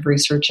compilation of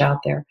research out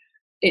there,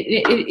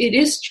 it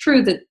is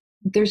true that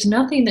there's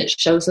nothing that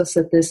shows us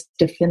that this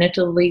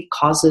definitively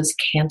causes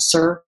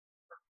cancer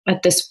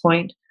at this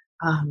point.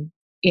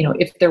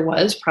 If there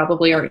was,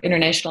 probably our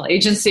International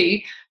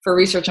Agency for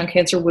Research on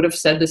Cancer would have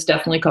said this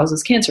definitely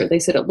causes cancer. They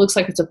said it looks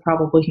like it's a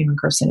probable human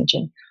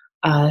carcinogen.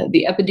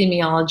 The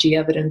epidemiology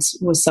evidence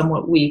was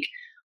somewhat weak,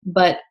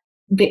 but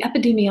the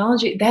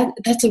epidemiology,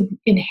 that's an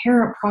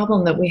inherent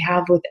problem that we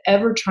have with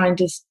ever trying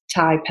to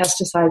tie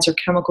pesticides or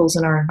chemicals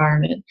in our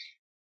environment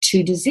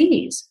to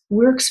disease.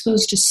 We're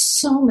exposed to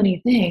so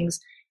many things,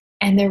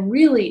 and there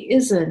really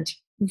isn't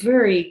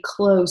very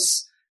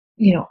close,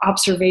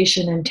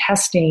 observation and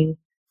testing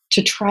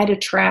to try to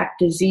track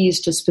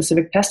disease to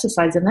specific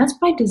pesticides. And that's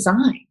by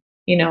design.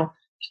 There's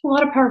a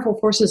lot of powerful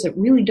forces that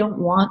really don't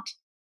want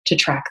to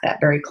track that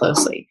very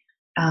closely.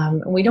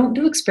 And we don't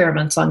do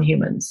experiments on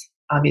humans,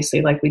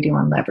 obviously, like we do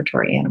on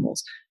laboratory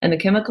animals. And the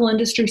chemical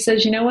industry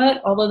says, you know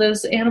what, all of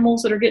those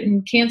animals that are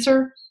getting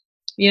cancer,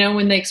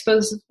 when they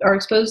are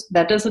exposed,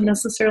 that doesn't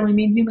necessarily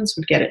mean humans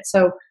would get it.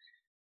 So,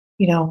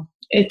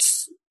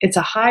 it's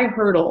a high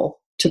hurdle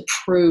to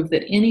prove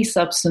that any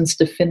substance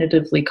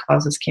definitively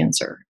causes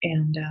cancer.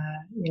 And,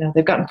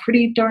 they've gotten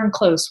pretty darn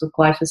close with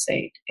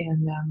glyphosate.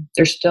 And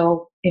they're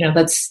still,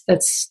 that's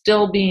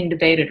still being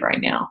debated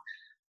right now.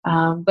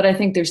 But I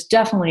think there's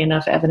definitely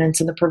enough evidence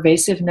in the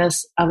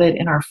pervasiveness of it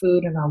in our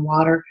food and our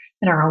water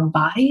and our own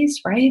bodies,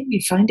 right?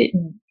 You find it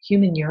in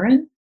human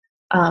urine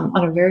on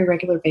a very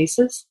regular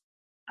basis.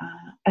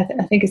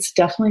 I think it's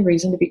definitely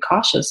reason to be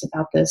cautious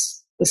about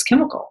this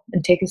chemical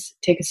and take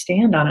a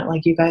stand on it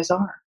like you guys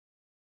are.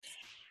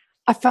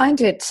 I find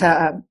it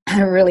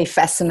really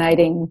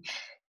fascinating,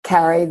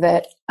 Carrie,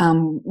 that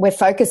we're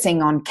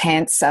focusing on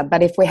cancer,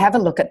 but if we have a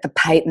look at the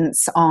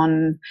patents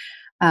on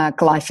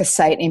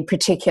glyphosate in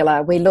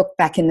particular, we look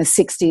back in the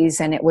 60s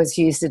and it was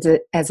used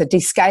as a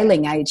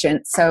descaling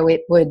agent. So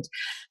it would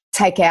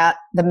take out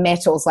the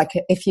metals. Like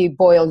if you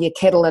boil your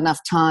kettle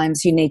enough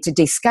times, you need to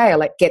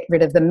descale it, get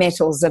rid of the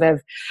metals that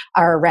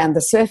are around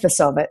the surface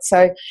of it.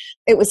 So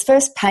it was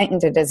first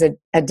patented as a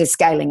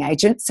descaling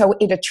agent. So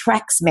it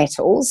attracts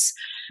metals.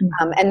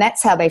 And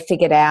that's how they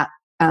figured out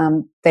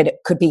that it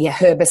could be a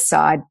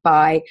herbicide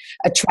by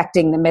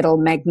attracting the metal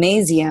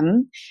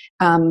magnesium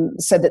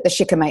so that the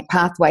shikimate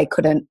pathway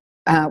couldn't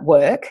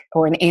work,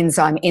 or an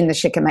enzyme in the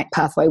shikimate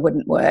pathway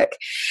wouldn't work.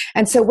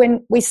 And so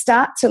when we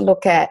start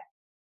to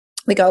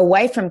we go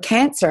away from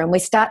cancer and we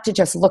start to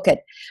just look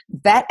at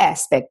that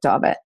aspect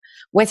of it,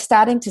 we're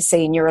starting to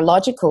see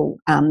neurological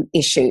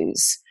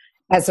issues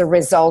as a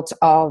result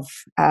of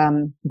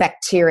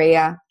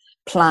bacteria,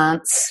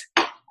 plants,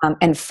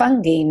 and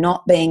fungi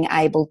not being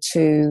able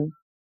to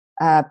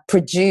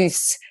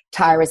produce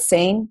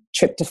tyrosine,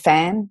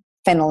 tryptophan,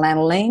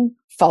 phenylalanine,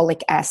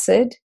 folic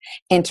acid,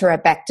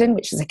 enterobactin,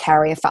 which is a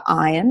carrier for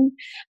iron,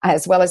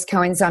 as well as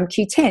coenzyme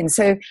Q10.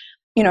 So,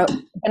 they're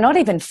not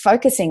even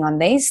focusing on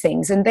these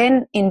things. And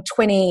then in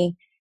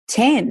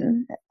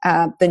 2010,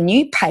 the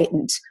new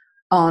patent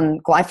on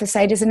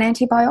glyphosate is an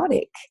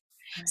antibiotic.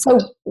 So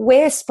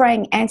we're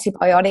spraying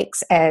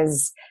antibiotics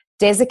as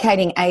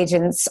desiccating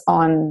agents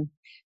on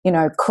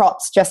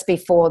crops just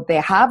before they're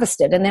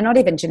harvested, and they're not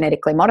even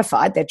genetically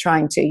modified. They're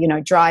trying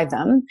to, dry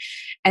them.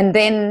 And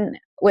then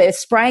we're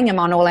spraying them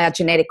on all our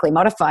genetically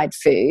modified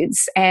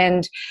foods.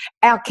 And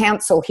our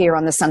council here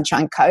on the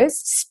Sunshine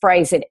Coast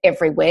sprays it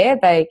everywhere.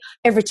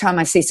 Every time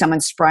I see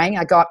someone spraying,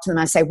 I go up to them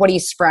and I say, "What are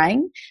you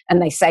spraying?"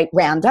 And they say,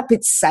 "Roundup,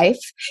 it's safe."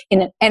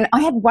 And I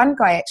had one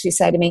guy actually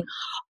say to me,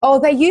 "Oh,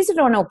 they use it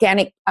on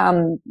organic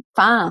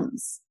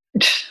farms."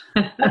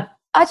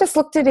 I just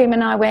looked at him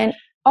and I went,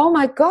 "Oh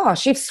my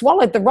gosh, you've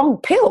swallowed the wrong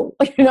pill."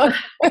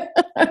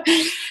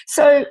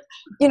 So,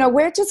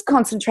 we're just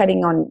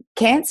concentrating on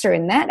cancer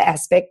in that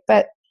aspect,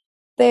 but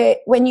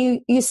when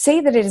you see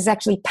that it is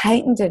actually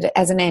patented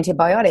as an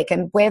antibiotic,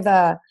 and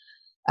whether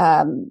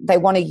they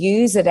want to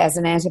use it as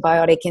an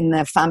antibiotic in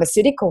the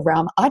pharmaceutical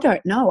realm, I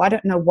don't know. I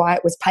don't know why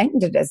it was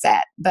patented as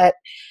that. But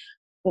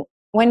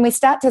when we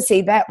start to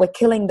see that, we're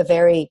killing the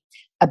very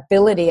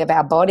ability of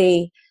our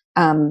body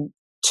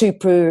to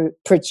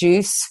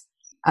produce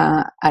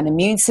an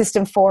immune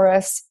system for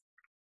us,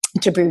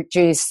 to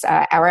produce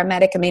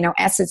aromatic amino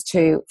acids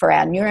for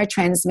our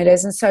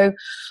neurotransmitters. And so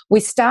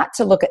we start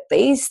to look at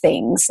these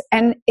things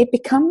and it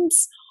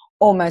becomes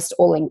almost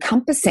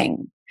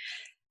all-encompassing.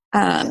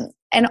 And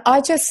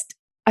I just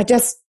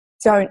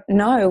don't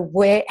know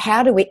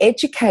how do we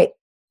educate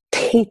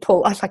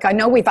people? I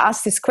know we've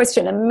asked this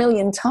question a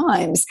million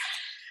times,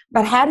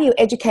 but how do you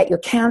educate your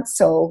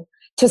council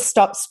to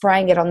stop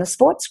spraying it on the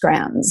sports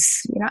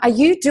grounds? Are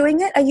you doing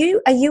it?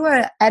 Are you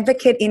an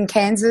advocate in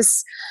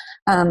Kansas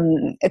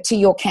to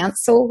your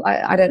council?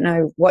 I don't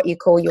know what you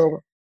call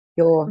your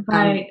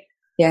right.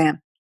 Yeah.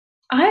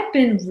 I've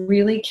been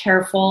really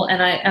careful,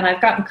 and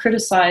I've gotten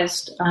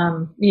criticized,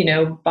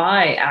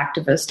 by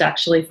activists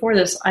actually for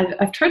this.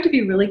 I've tried to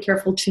be really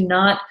careful to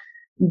not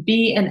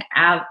be an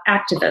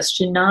activist,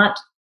 to not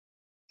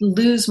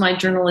lose my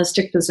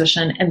journalistic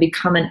position and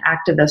become an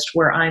activist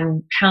where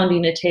I'm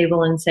pounding a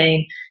table and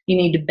saying, you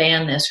need to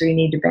ban this or you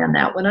need to ban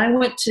that. When I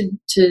went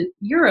to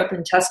Europe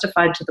and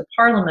testified to the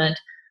parliament,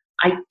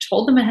 I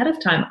told them ahead of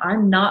time,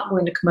 I'm not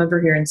going to come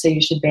over here and say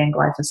you should ban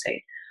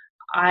glyphosate.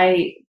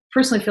 I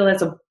personally feel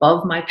that's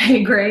above my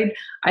pay grade.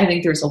 I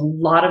think there's a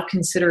lot of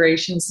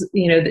considerations,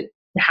 that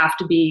have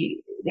to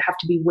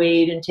be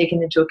weighed and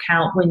taken into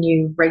account when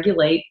you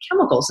regulate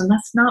chemicals. And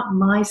that's not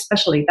my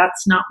specialty.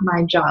 That's not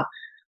my job.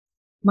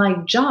 My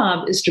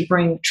job is to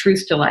bring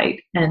truth to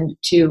light and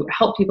to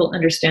help people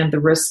understand the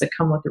risks that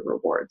come with the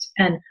rewards.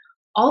 And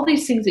all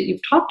these things that you've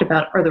talked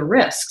about are the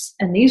risks.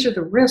 And these are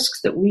the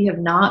risks that we have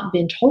not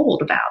been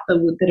told about,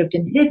 that have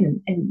been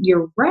hidden. And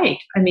you're right.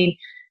 I mean,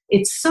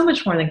 it's so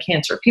much more than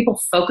cancer.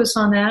 People focus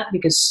on that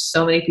because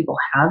so many people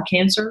have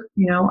cancer.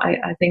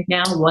 I think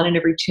now 1 in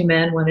every 2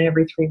 men, 1 in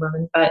every 3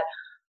 women. But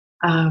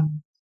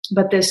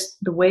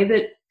the way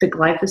that the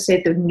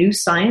glyphosate, the new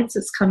science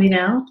that's coming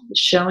out,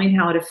 showing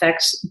how it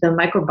affects the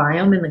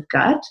microbiome in the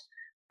gut,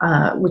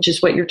 which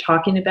is what you're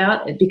talking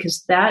about,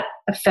 because that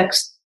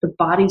affects the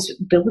body's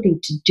ability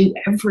to do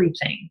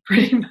everything.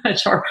 Pretty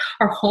much our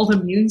whole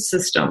immune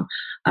system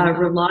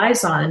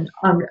relies on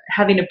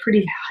having a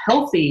pretty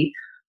healthy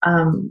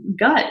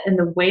gut, and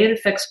the way it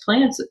affects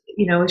plants,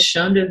 is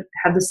shown to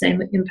have the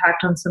same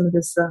impact on some of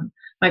this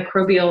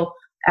microbial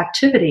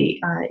activity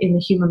in the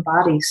human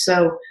body.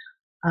 So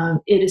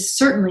it is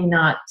certainly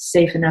not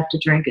safe enough to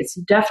drink. It's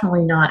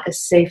definitely not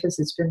as safe as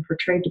it's been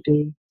portrayed to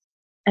be.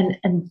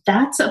 And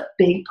that's a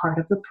big part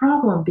of the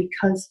problem,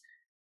 because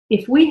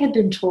if we had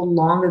been told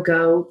long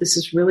ago, this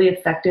is really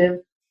effective,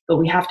 but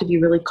we have to be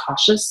really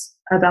cautious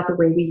about the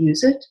way we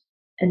use it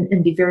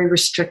and be very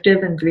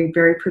restrictive and be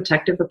very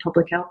protective of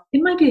public health,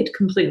 it might be a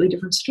completely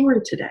different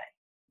story today,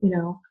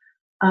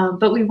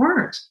 but we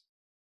weren't.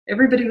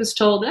 Everybody was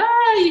told,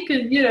 you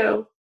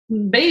can,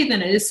 bathe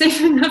in it. It's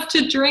safe enough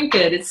to drink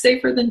it. It's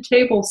safer than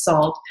table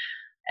salt.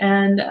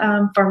 And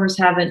farmers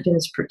haven't been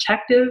as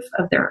protective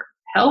of their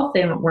health.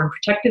 They haven't worn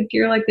protective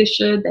gear like they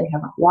should. They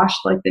haven't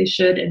washed like they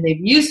should. And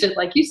they've used it,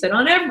 like you said,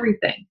 on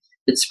everything.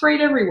 It's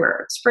sprayed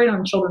everywhere. It's sprayed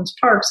on children's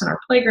parks and our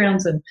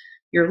playgrounds and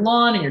your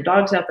lawn, and your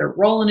dog's out there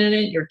rolling in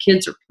it. Your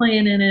kids are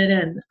playing in it.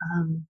 And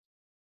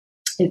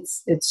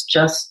it's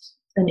just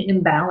an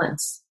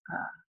imbalance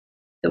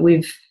that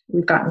we've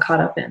gotten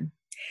caught up in.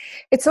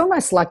 It's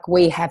almost like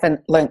we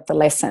haven't learnt the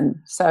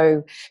lesson.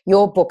 So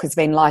your book has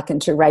been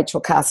likened to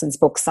Rachel Carson's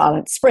book,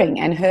 Silent Spring,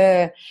 and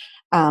her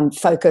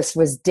focus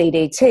was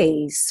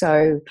DDT.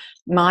 So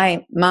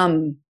my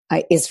mum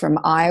is from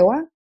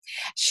Iowa.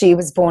 She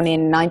was born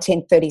in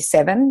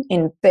 1937.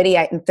 In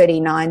 38 and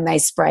 39, they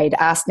sprayed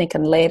arsenic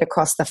and lead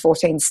across the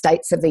 14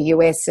 states of the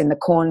US in the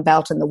Corn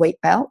Belt and the Wheat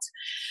Belt.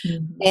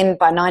 Mm-hmm. Then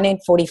by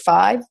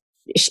 1945,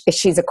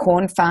 she's a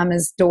corn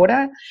farmer's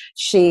daughter.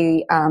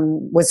 She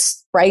was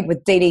sprayed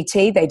with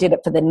DDT. They did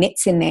it for the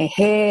nits in their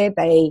hair.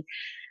 They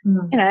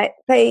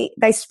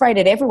sprayed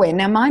it everywhere.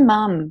 Now, my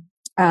mum,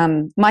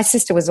 my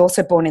sister was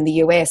also born in the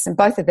US, and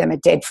both of them are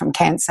dead from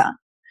cancer.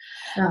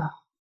 Oh.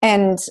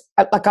 And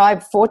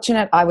I'm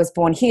fortunate, I was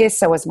born here,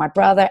 so was my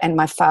brother and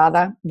my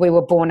father. We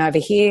were born over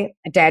here.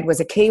 Dad was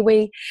a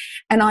Kiwi.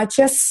 And I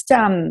just,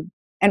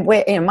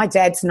 my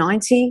dad's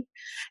 90.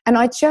 And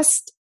I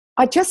just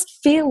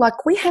feel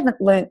like we haven't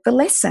learnt the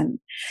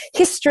lesson.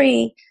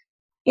 History,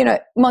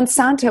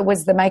 Monsanto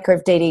was the maker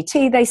of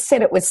DDT. They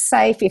said it was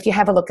safe. If you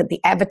have a look at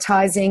the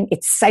advertising,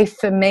 it's safe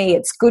for me,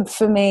 it's good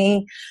for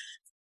me.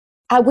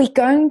 Are we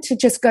going to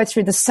just go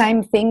through the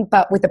same thing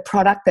but with a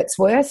product that's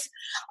worse?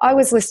 I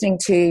was listening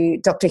to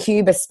Dr.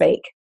 Huber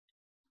speak,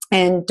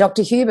 and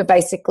Dr. Huber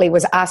basically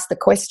was asked the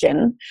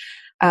question,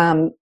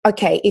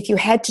 okay, if you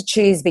had to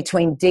choose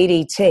between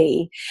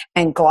DDT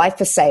and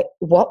glyphosate,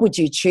 what would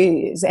you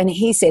choose? And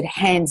he said,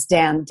 hands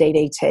down,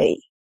 DDT.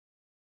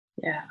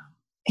 Yeah.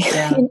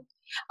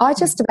 I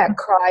just about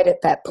cried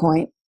at that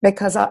point,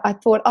 because I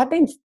thought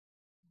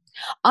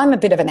I'm a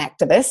bit of an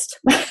activist.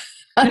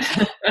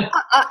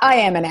 I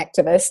am an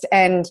activist,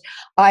 and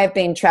I have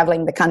been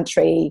traveling the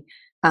country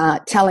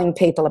telling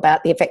people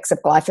about the effects of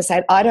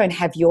glyphosate. I don't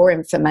have your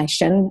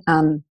information.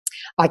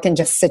 I can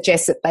just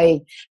suggest that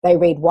they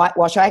read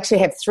Whitewash. I actually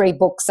have 3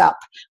 books up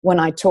when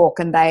I talk,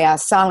 and they are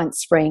Silent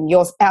Spring,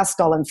 Our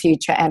Stolen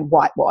Future, and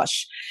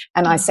Whitewash.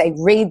 And I say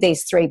read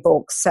these 3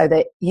 books so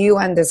that you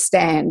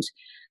understand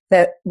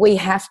that we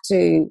have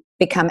to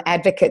become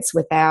advocates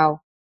with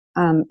our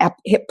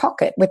hip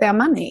pocket, with our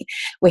money.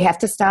 We have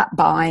to start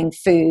buying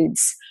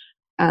foods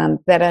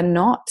that are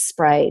not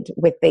sprayed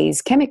with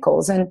these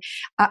chemicals. And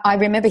I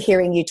remember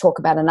hearing you talk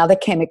about another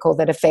chemical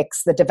that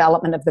affects the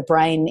development of the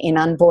brain in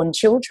unborn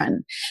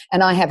children.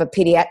 And I have a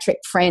pediatric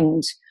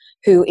friend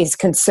who is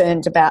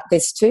concerned about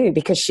this too,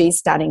 because she's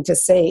starting to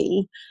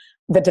see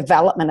the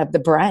development of the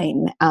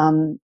brain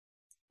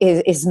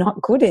is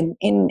not good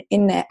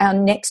in our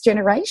next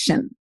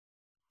generation.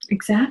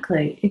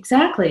 Exactly.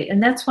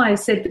 And that's why I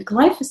said the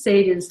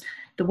glyphosate is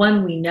the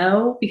one we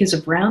know because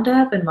of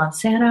Roundup and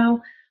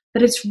Monsanto,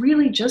 but it's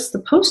really just the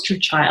poster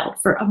child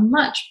for a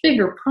much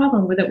bigger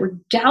problem with it. We're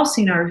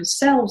dousing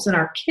ourselves and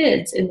our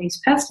kids in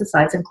these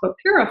pesticides, and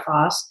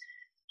chlorpyrifos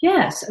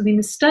Yes. I mean,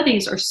 the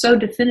studies are so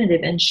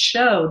definitive and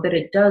show that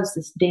it does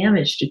this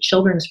damage to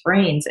children's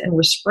brains, and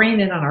we're spraying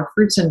it on our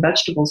fruits and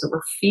vegetables that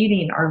we're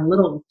feeding our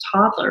little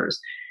toddlers.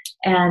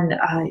 And,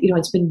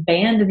 it's been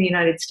banned in the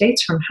United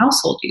States from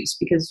household use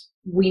because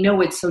we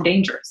know it's so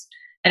dangerous.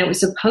 And it was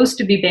supposed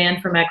to be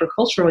banned from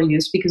agricultural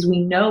use because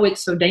we know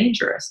it's so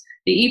dangerous.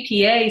 The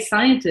EPA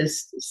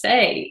scientists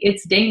say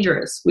it's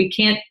dangerous.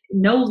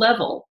 No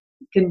level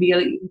can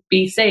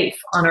be safe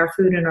on our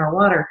food and our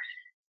water.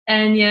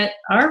 And yet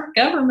our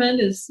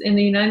government in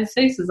the United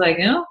States is like,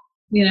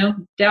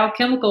 Dow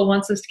Chemical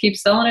wants us to keep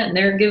selling it and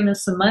they're giving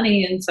us some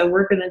money. And so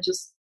we're going to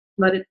just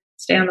let it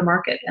stay on the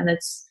market. And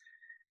it's,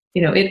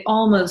 it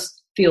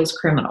almost feels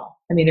criminal.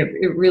 I mean,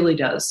 it really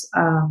does.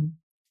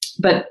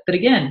 But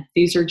again,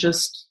 these are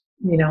just,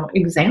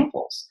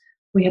 examples.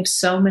 We have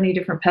so many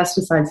different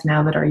pesticides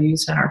now that are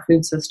used in our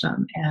food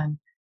system, and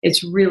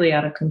it's really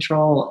out of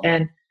control.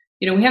 And,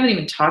 we haven't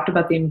even talked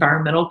about the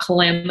environmental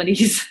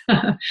calamities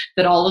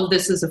that all of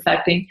this is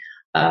affecting.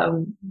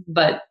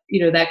 But,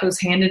 that goes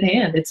hand in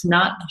hand. It's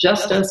not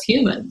just us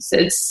humans.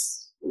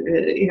 It's,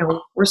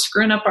 we're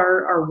screwing up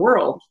our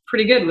world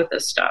pretty good with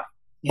this stuff.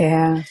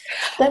 Yeah.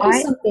 That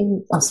was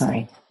something. Oh,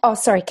 sorry. Oh,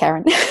 sorry,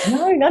 Karen.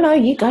 No,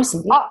 you go.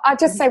 I'll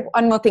just say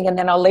one more thing and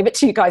then I'll leave it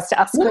to you guys to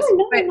ask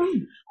questions. No.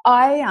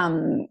 I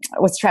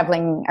was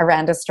traveling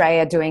around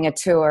Australia doing a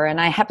tour, and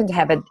I happened to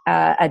have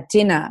a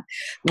dinner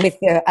with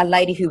a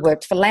lady who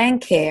worked for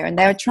Landcare, and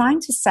they were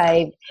trying to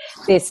save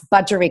this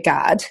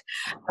budgerigard,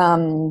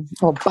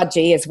 or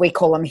budgie as we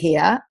call them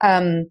here,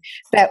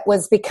 that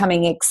was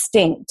becoming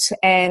extinct.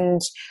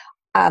 And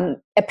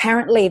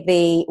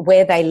apparently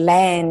where they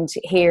land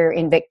here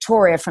in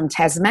Victoria from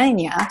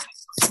Tasmania,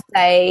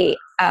 they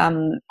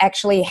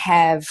actually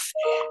have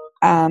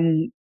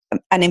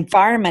an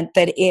environment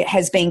that it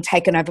has been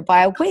taken over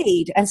by a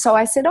weed. And so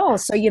I said,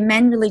 so you're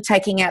manually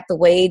taking out the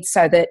weeds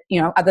so that,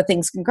 other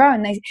things can grow.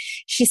 And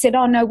she said,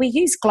 oh, no, we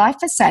use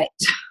glyphosate.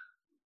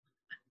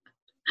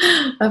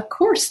 Of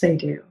course they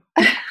do.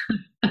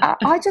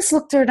 I just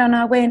looked at it and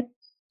I went,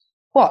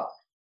 what?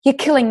 You're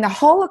killing the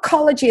whole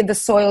ecology of the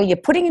soil. You're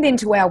putting it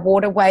into our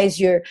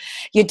waterways. You're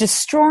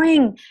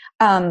destroying,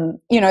 our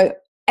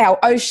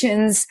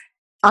oceans.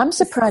 I'm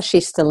surprised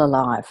she's still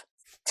alive.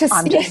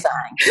 I'm just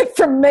saying.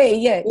 From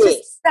me, yes.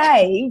 To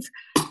save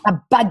a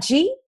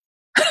budgie.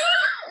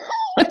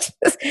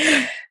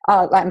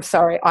 I'm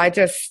sorry.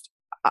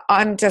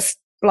 I'm just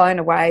blown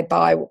away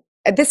by,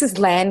 this is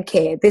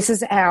Landcare. This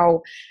is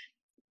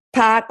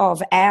part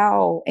of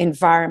our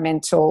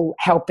environmental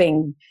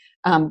helping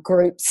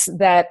groups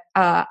that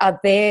are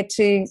there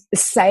to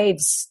save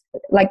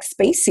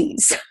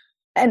species.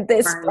 And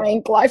they're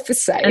spraying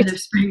glyphosate.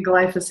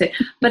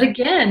 But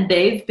again,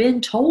 they've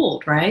been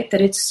told, right,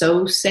 that it's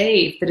so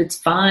safe, that it's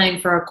fine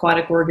for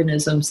aquatic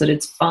organisms, that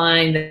it's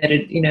fine, that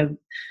it,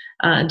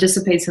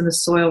 dissipates in the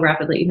soil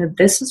rapidly.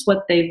 This is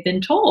what they've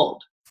been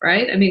told,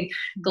 right? I mean,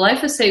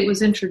 glyphosate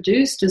was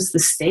introduced as the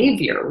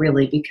savior,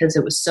 really, because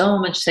it was so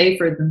much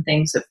safer than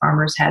things that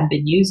farmers had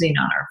been using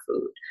on our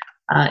food.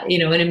 And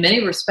in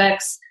many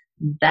respects,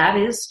 that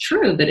is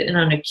true, that in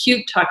an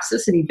acute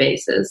toxicity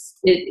basis,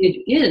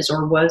 it is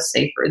or was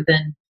safer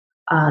than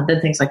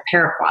things like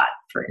paraquat,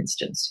 for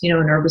instance, an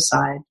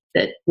herbicide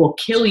that will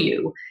kill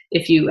you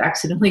if you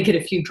accidentally get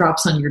a few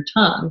drops on your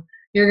tongue.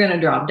 You're going to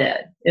drop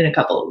dead in a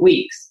couple of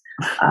weeks.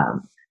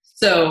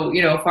 So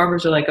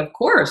farmers are like, of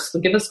course,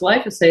 they'll give us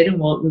glyphosate and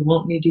we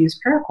won't need to use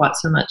paraquat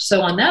so much.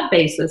 So on that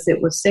basis,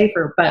 it was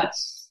safer. But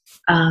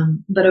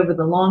over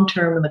the long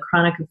term and the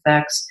chronic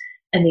effects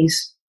and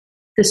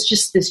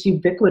this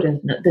ubiquitous,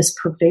 this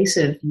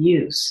pervasive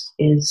use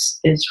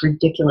is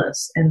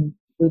ridiculous, and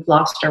we've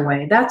lost our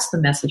way. That's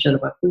the message of the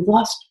book. We've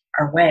lost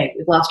our way.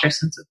 We've lost our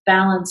sense of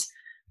balance.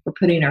 We're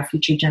putting our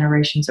future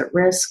generations at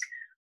risk.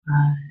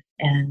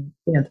 And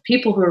the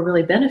people who are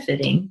really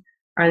benefiting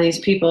are these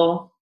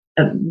people,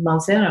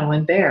 Monsanto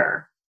and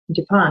Bayer,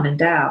 DuPont and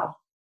Dow,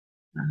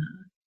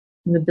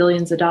 and the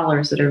billions of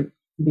dollars that are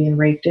being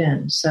raked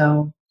in.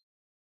 So,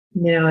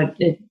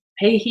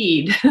 pay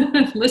heed.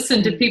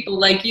 Listen to people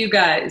like you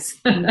guys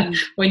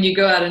when you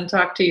go out and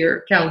talk to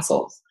your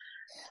councils.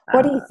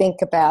 What do you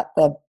think about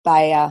the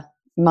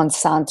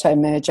Bayer-Monsanto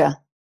merger?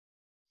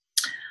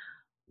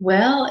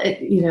 Well,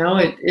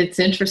 it's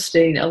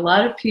interesting. A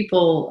lot of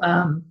people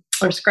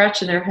are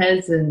scratching their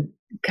heads and,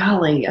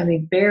 golly, I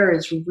mean, Bayer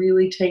is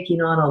really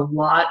taking on a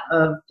lot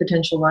of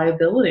potential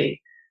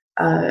liability.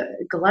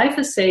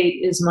 Glyphosate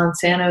is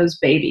Monsanto's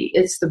baby.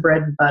 It's the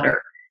bread and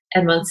butter.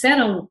 And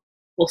Monsanto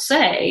will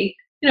say,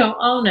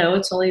 oh no,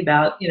 it's only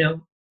about,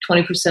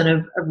 20%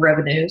 of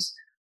revenues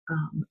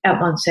at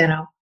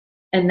Monsanto.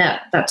 And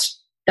that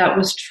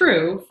was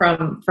true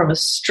from a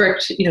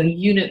strict,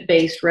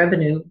 unit-based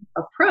revenue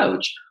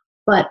approach.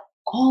 But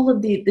all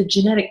of the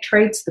genetic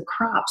traits, the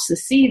crops, the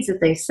seeds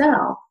that they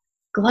sell,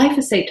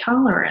 glyphosate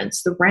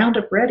tolerance, the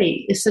Roundup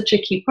Ready is such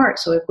a key part.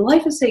 So if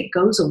glyphosate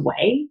goes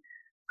away,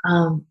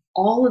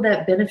 all of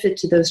that benefit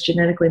to those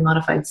genetically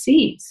modified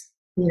seeds,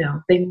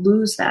 they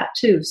lose that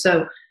too.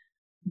 So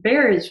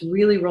Bayer is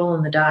really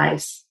rolling the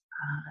dice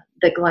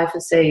that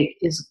glyphosate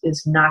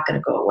is not going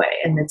to go away,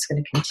 and it's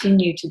going to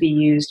continue to be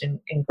used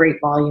in great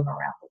volume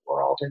around the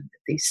world, and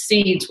these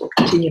seeds will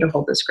continue to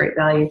hold this great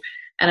value.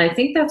 And I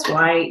think that's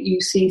why you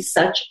see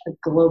such a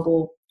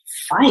global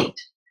fight.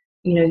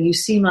 You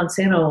see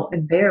Monsanto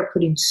and Bayer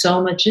putting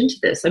so much into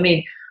this. I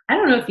mean, I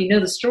don't know if you know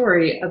the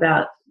story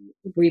about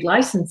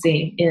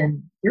relicensing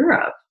in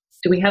Europe.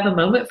 Do we have a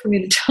moment for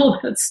me to tell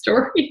that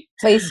story?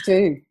 Please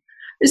do.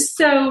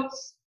 So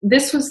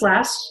this was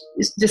last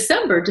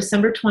December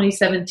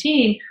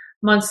 2017.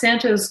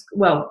 Monsanto's,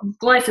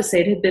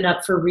 glyphosate had been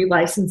up for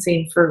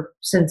relicensing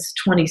since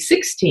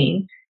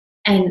 2016,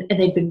 and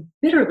they'd been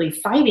bitterly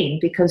fighting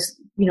because,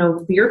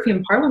 the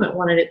European Parliament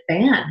wanted it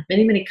banned.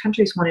 Many, many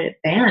countries wanted it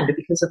banned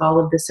because of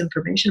all of this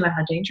information about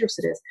how dangerous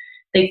it is.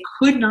 They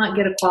could not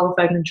get a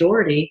qualified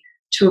majority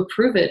to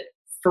approve it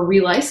for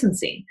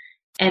relicensing.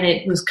 And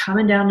it was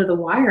coming down to the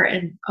wire.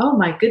 And oh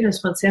my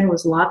goodness, Monsanto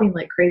was lobbying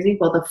like crazy.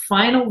 Well, the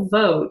final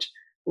vote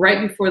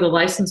right before the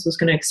license was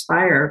going to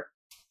expire,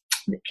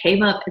 it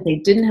came up and they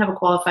didn't have a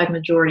qualified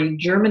majority.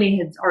 Germany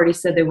had already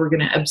said they were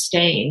going to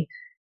abstain.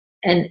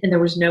 And there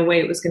was no way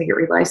it was going to get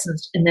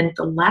relicensed. And then at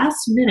the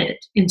last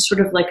minute, in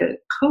sort of like a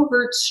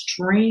covert,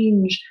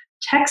 strange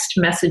text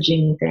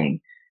messaging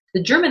thing,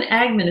 the German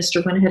ag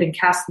minister went ahead and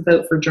cast the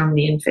vote for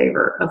Germany in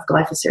favor of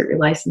glyphosate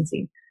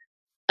relicensing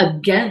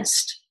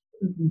against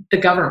the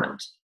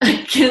government,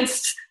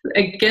 against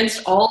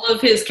all of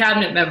his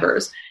cabinet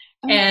members.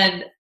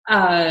 And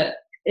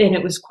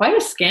it was quite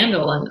a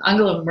scandal. And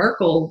Angela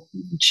Merkel,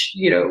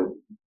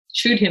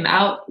 chewed him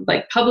out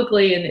like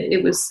publicly. And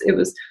it was,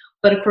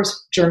 but of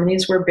course, Germany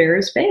is where Bayer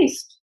is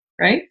based,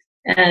 right?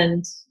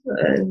 And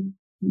of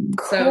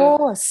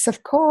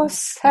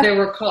course. There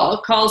were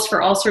calls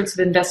for all sorts of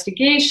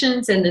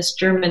investigations, and this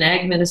German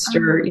ag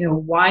minister,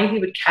 why he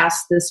would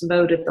cast this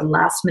vote at the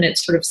last minute,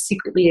 sort of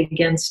secretly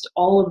against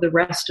all of the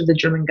rest of the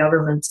German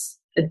government's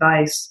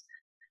advice,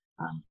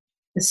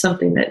 is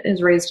something that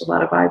has raised a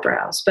lot of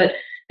eyebrows. But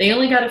they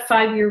only got a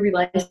 5-year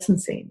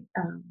relicensing.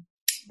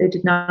 They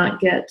did not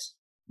get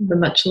the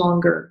much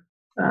longer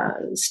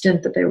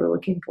stint that they were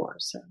looking for.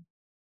 So,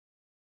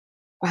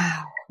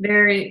 wow.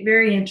 Very,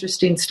 very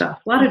interesting stuff.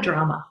 A lot of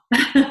drama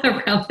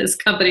around this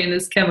company and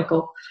this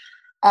chemical.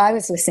 I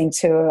was listening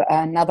to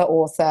another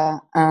author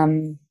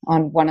on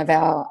one of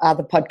our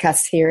other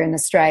podcasts here in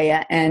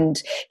Australia,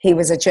 and he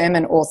was a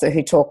German author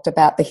who talked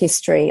about the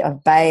history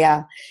of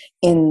Bayer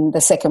in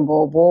the Second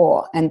World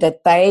War, and that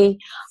I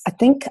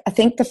think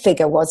the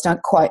figure was,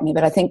 don't quote me,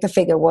 but I think the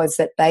figure was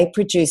that they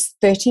produced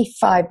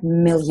 35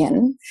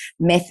 million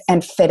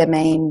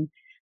methamphetamine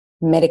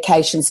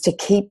medications to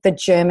keep the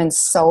German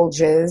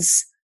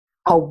soldiers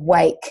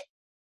awake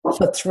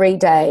for 3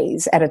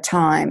 days at a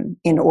time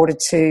in order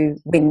to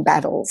win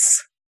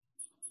battles.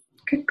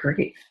 Good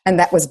grief. And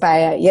that was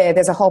Bayer. Yeah,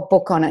 there's a whole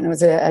book on it, and it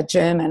was a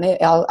German.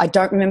 I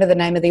don't remember the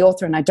name of the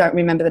author, and I don't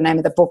remember the name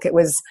of the book. It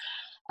was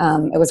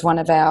one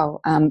of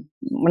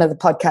the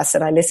podcasts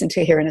that I listened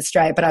to here in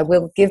Australia, but I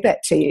will give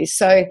that to you.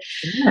 So,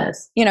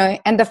 yes.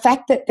 And the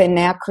fact that they're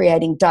now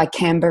creating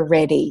dicamba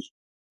ready,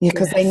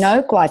 because they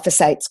know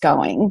glyphosate's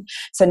going.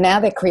 So now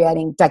they're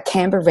creating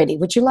dicamba ready.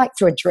 Would you like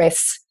to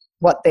address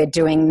what they're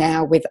doing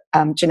now with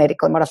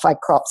genetically modified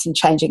crops and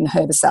changing the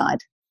herbicide?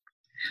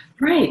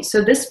 Right.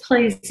 So this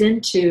plays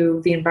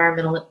into the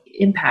environmental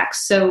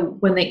impacts. So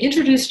when they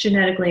introduce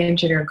genetically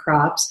engineered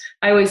crops,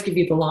 I always give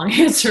you the long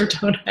answer,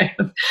 don't I?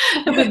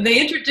 When they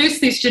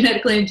introduced these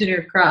genetically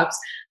engineered crops,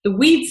 the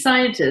weed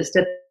scientist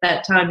at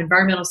that time,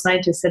 environmental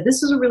scientist, said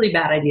this is a really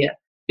bad idea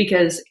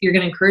because you're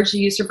going to encourage the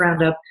use of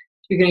Roundup.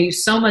 You're going to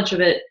use so much of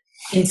it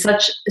in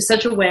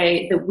such a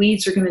way that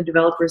weeds are going to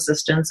develop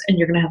resistance, and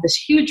you're going to have this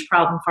huge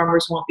problem.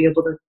 Farmers won't be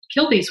able to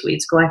kill these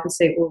weeds.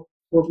 Glyphosate will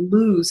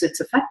lose its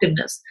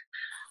effectiveness.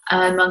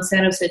 And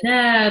Monsanto said,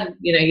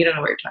 you don't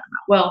know what you're talking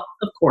about. Well,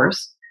 of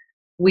course,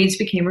 weeds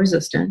became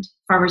resistant.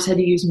 Farmers had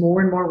to use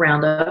more and more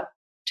Roundup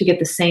to get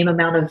the same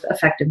amount of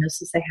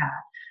effectiveness as they had.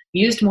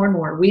 Used more and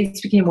more.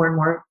 Weeds became more and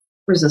more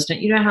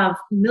resistant. You now have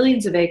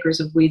millions of acres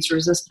of weeds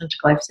resistant to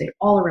glyphosate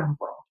all around the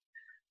world.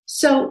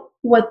 So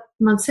what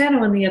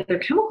Monsanto and the other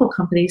chemical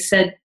companies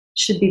said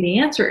should be the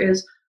answer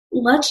is,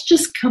 let's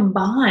just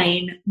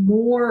combine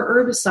more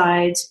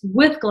herbicides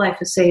with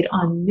glyphosate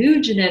on new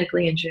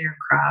genetically engineered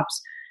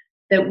crops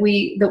that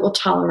will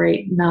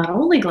tolerate not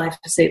only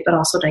glyphosate but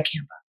also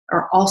dicamba,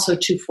 or also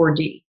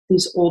 2,4-D,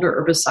 these older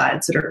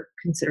herbicides that are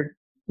considered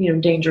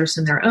dangerous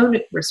in their own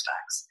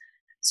respects.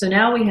 So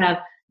now we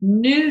have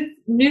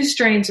new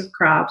strains of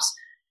crops.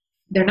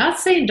 They're not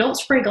saying don't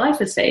spray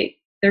glyphosate.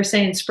 They're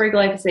saying spray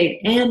glyphosate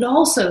and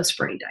also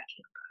spray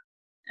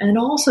dicamba and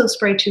also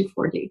spray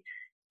 2,4-D.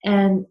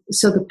 And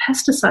so the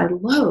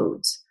pesticide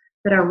loads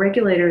that our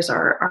regulators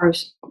are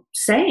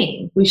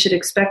saying we should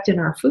expect in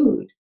our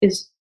food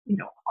is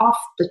off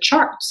the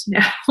charts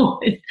now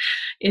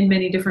in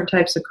many different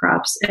types of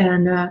crops.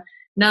 And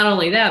not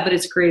only that, but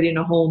it's creating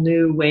a whole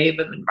new wave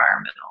of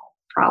environmental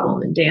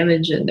problem and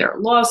damage. And there are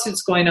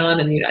lawsuits going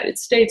on in the United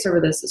States over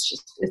this. It's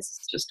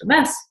just a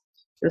mess,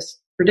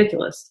 just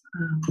ridiculous.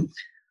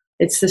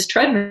 It's this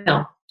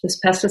treadmill. this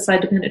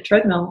pesticide-dependent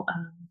treadmill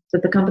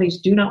that the companies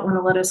do not want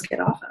to let us get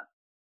off of.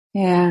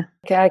 Yeah,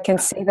 okay, I can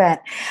see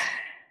that.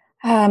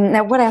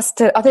 Now, what else?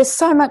 There's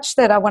so much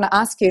that I want to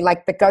ask you,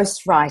 like the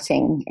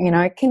ghostwriting.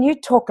 Can you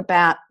talk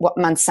about what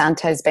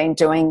Monsanto's been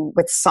doing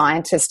with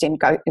scientists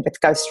with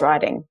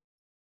ghostwriting?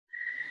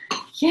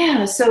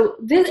 Yeah, so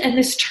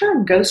this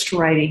term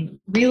ghostwriting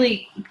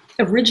really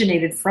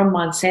originated from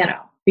Monsanto,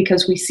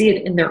 because we see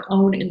it in their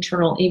own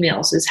internal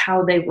emails is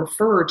how they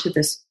refer to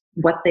this,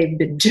 what they've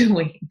been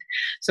doing.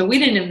 So we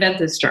didn't invent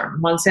this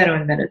term. Monsanto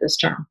invented this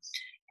term.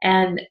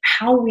 And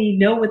how we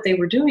know what they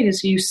were doing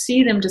is you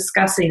see them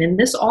discussing, and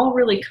this all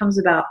really comes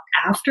about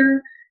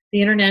after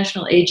the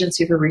International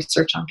Agency for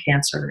Research on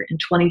Cancer in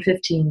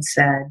 2015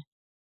 said,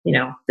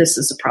 this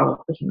is a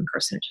probable human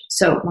carcinogen.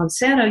 So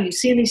Monsanto, you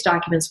see in these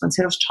documents,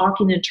 Monsanto's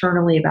talking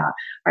internally about,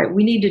 all right,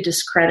 we need to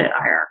discredit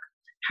IARC.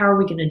 How are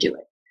we going to do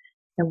it?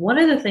 And one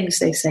of the things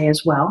they say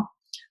is, well,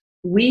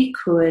 we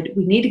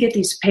need to get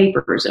these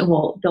papers, and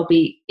there'll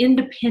be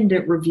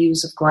independent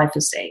reviews of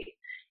glyphosate,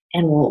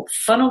 and we'll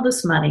funnel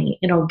this money,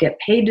 and it'll get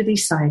paid to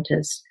these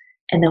scientists,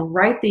 and they'll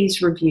write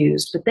these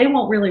reviews, but they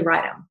won't really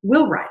write them.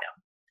 We'll write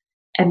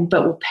them,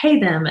 but we'll pay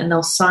them, and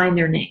they'll sign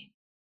their name.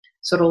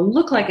 So it'll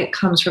look like it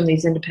comes from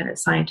these independent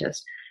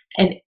scientists.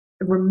 And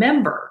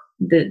remember,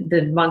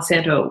 the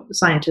Monsanto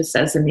scientist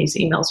says in these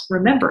emails,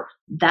 remember,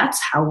 that's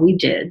how we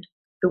did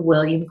the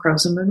William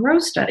Croson Monroe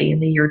study in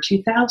the year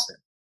 2000.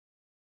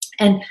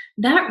 And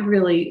that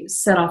really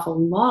set off a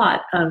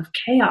lot of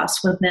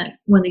chaos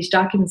when these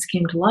documents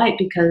came to light,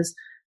 because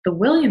the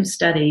Williams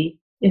study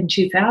in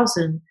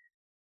 2000,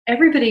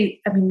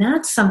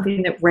 that's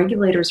something that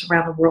regulators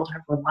around the world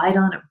have relied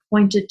on and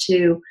pointed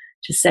to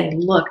say,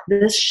 look,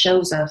 this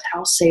shows us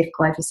how safe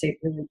glyphosate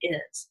really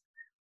is.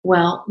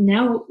 Well,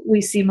 now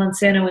we see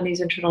Monsanto in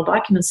these internal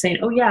documents saying,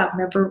 oh yeah,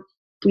 remember,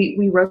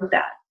 we wrote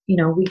that,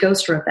 we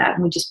ghost wrote that,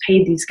 and we just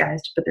paid these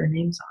guys to put their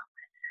names on it.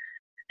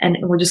 And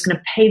we're just going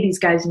to pay these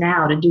guys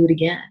now to do it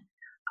again.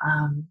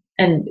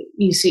 And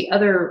you see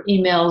other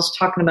emails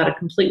talking about a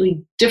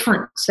completely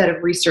different set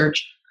of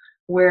research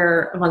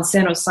where a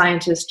Monsanto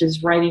scientist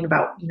is writing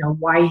about,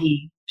 why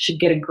he should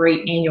get a great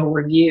annual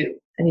review.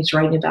 And he's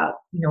writing about,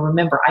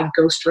 remember, I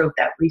ghost wrote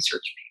that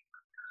research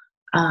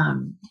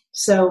paper.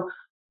 So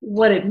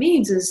what it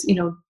means is,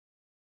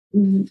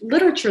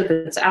 literature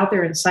that's out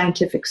there in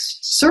scientific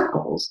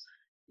circles,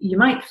 you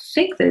might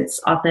think that it's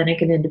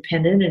authentic and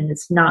independent and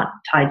it's not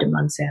tied to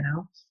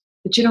Monsanto,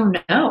 but you don't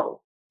know,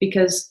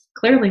 because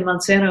clearly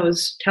Monsanto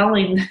is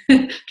talking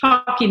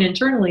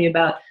internally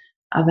about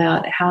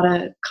how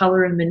to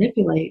color and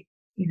manipulate,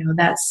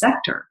 that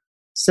sector.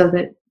 So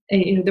that,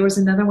 there was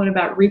another one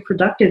about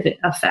reproductive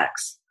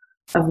effects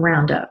of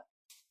Roundup.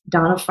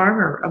 Donna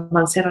Farmer, a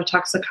Monsanto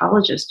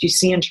toxicologist, you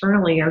see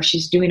internally how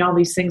she's doing all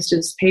these things to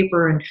this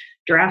paper and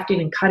drafting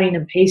and cutting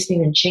and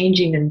pasting and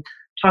changing and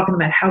talking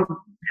about how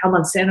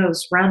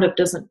Monsanto's Roundup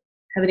doesn't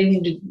have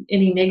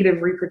any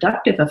negative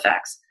reproductive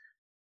effects.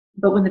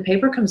 But when the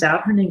paper comes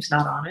out, her name's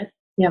not on it.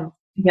 You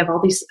have all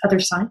these other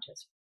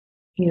scientists.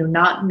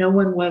 No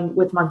one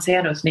with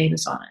Monsanto's name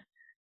is on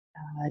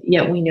it.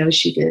 Yet we know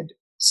she did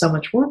so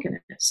much work in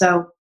it.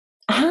 So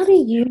how do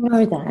you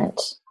know that,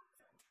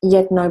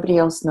 yet nobody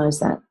else knows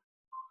that?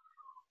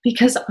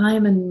 Because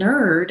I'm a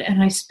nerd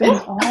and I spend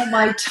all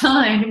my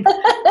time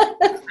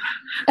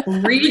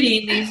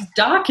reading these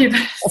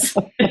documents.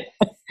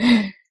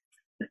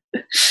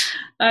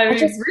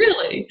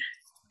 Really.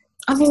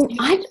 I'm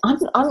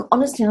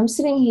honestly, I'm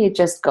sitting here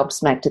just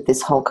gobsmacked at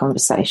this whole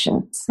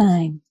conversation.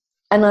 Same.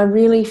 And I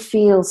really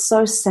feel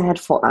so sad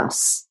for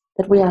us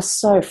that we are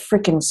so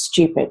freaking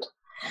stupid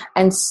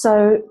and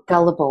so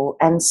gullible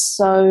and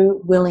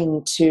so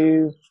willing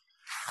to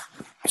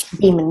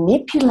be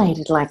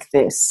manipulated like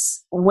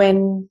this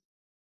when,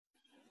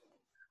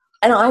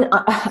 and I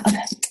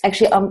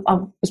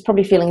was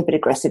probably feeling a bit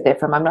aggressive there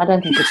for a moment. I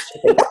don't think it's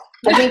stupid.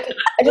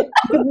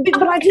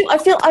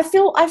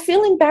 I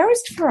feel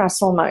embarrassed for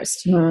us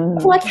almost.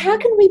 Like, how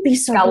can we be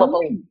so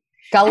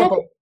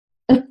gullible?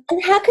 And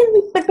how can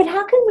we? But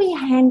how can we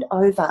hand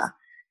over?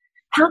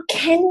 How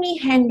can we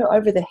hand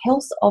over the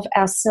health of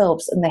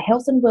ourselves and the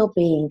health and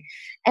well-being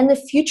and the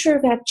future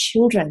of our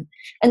children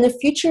and the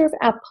future of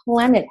our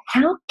planet?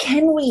 How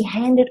can we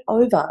hand it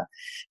over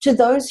to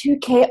those who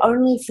care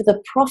only for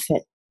the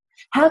profit?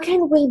 How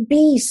can we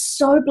be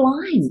so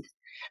blind?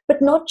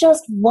 But not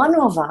just one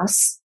of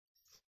us,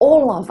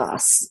 all of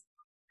us.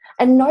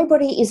 And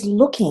nobody is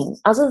looking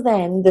other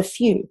than the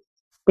few,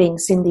 being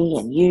Cindy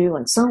and you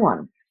and so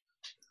on.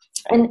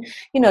 And,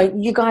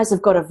 you guys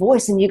have got a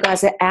voice and you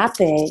guys are out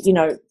there,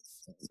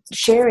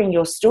 sharing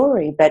your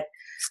story, but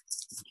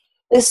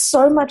there's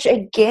so much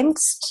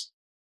against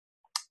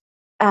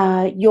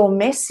your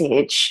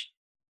message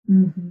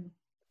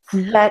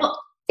that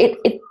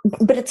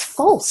but it's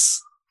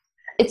false.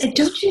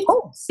 Don't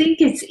you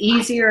think it's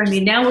easier? I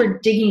mean, now we're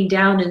digging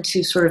down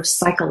into sort of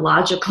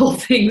psychological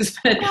things,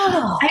 but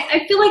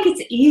I feel like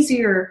it's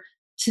easier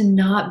to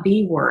not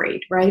be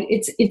worried, right?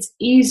 It's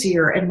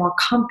easier and more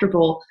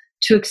comfortable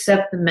to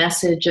accept the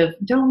message of,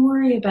 don't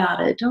worry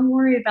about it. Don't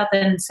worry about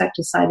that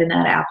insecticide in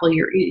that apple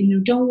you're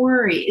eating. Don't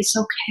worry. It's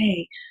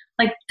okay.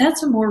 Like,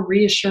 that's a more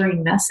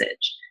reassuring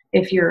message.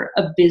 If you're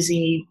a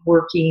busy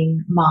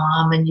working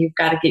mom and you've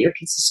got to get your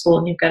kids to school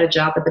and you've got a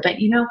job at the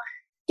bank, you don't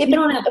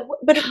have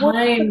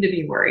time to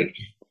be worried.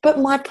 But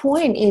my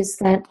point is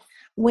that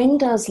when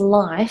does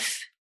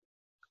life,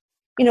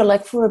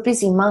 like for a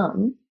busy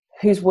mum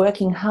who's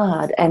working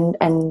hard and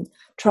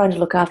trying to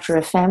look after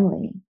her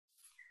family,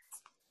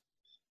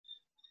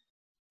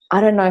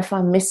 I don't know if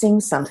I'm missing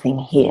something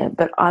here,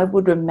 but I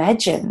would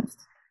imagine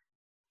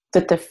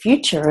that the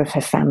future of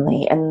her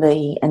family and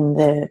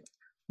the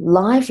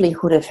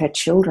livelihood of her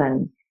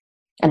children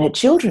and her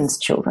children's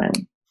children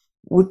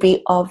would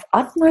be of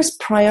utmost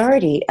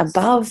priority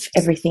above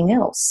everything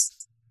else.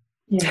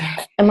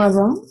 Yeah. Am I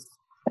wrong?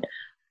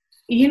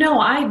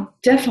 I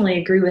definitely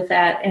agree with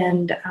that.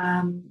 And,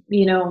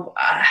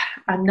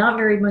 I'm not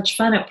very much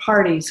fun at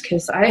parties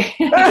because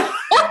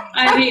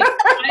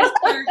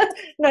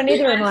no,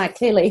 neither am I,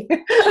 clearly.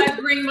 I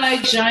bring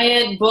my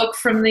giant book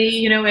from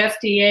the,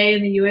 FDA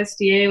and the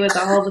USDA with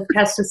all the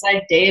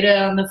pesticide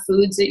data on the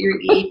foods that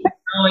you're eating.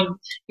 And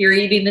you're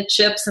eating the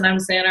chips, and I'm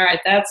saying, all right,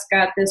 that's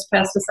got this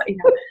pesticide.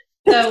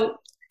 So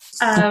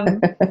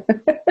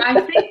I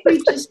think we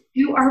just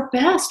do our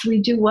best. We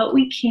do what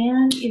we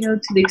can,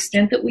 to the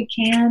extent that we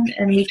can,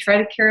 and we try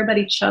to care about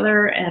each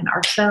other and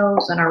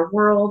ourselves and our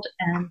world.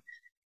 And,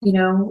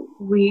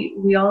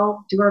 we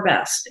all do our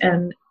best.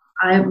 And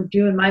I'm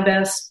doing my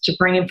best to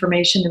bring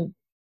information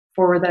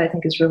forward that I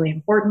think is really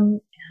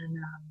important. And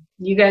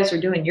you guys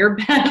are doing your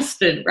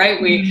best. And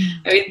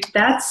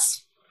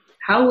that's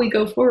how we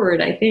go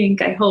forward, I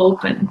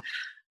hope. And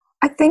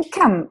I think,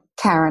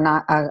 Karen,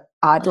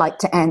 I'd like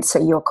to answer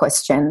your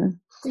question.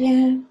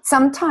 Yeah.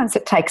 Sometimes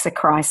it takes a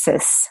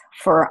crisis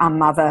for a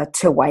mother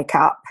to wake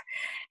up.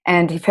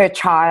 And if her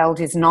child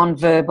is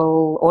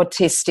nonverbal,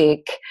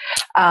 autistic,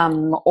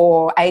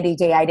 or ADD,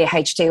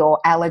 ADHD, or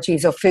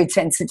allergies, or food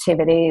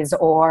sensitivities,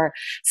 or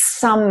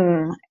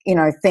some,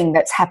 thing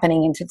that's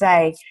happening in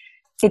today,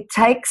 it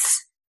takes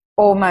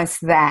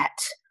almost that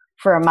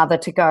for a mother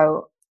to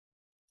go,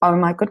 oh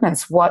my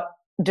goodness, what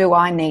do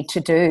I need to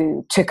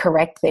do to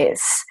correct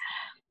this?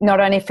 Not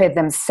only for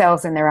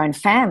themselves and their own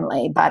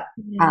family, but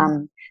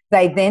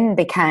they then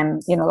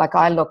became, like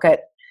I look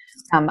at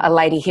a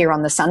lady here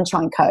on the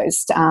Sunshine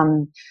Coast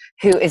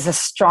who is a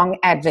strong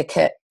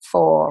advocate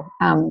for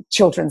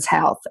children's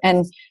health.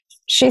 And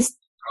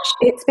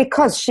it's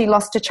because she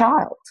lost a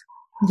child.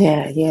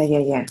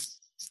 Yeah.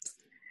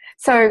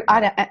 So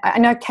I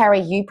know,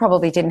 Carrie, you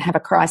probably didn't have a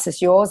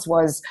crisis. Yours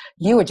was,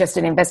 you were just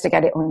an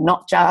investigative, well,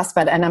 not just,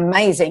 but an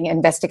amazing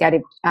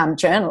investigative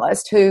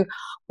journalist who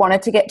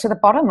wanted to get to the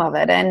bottom of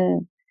it.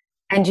 And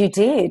you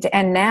did.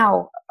 And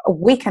now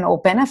we can all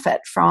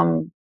benefit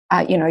from,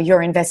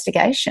 your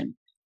investigation.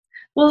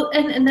 Well,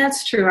 and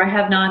that's true.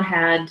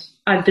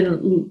 I've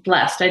been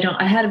blessed.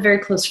 I had a very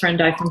close friend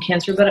die from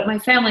cancer, but my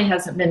family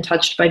hasn't been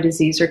touched by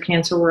disease or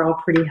cancer. We're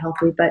all pretty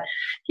healthy. But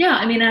yeah,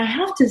 I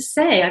have to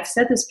say, I've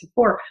said this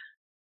before,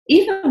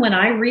 even when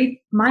I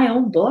read my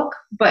own book,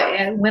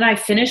 but when I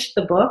finish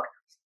the book,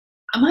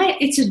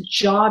 it's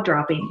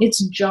jaw-dropping.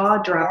 It's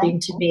jaw-dropping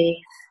to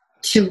me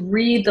to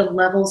read the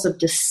levels of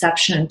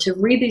deception, to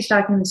read these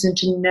documents and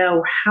to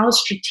know how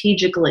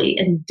strategically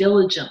and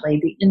diligently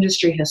the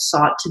industry has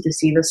sought to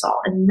deceive us all.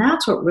 And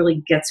that's what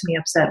really gets me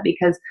upset,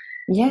 because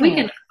we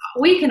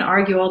can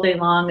argue all day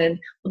long and,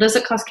 well, does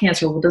it cause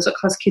cancer? Well, does it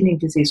cause kidney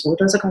disease? Well,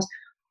 does it cause...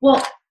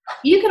 Well,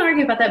 you can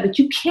argue about that, but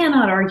you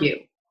cannot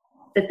argue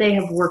that they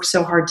have worked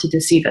so hard to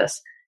deceive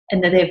us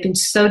and that they have been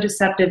so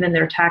deceptive in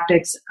their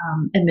tactics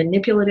and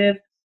manipulative.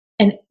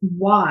 And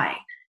why?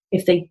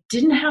 If they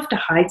didn't have to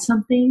hide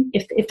something,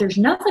 if there's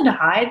nothing to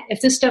hide,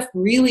 if this stuff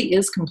really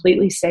is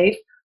completely safe,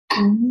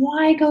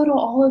 why go to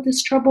all of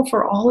this trouble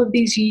for all of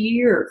these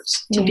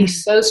years to be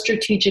so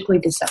strategically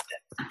deceptive?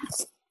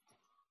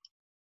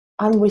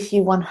 I'm with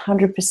you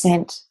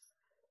 100%.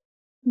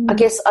 I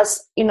guess I'm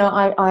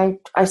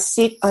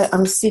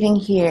sitting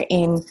here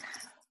in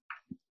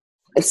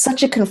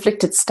such a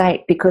conflicted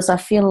state, because I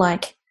feel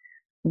like,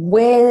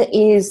 where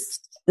is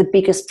the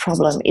biggest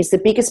problem? Is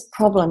the biggest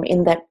problem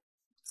in that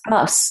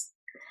us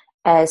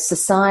as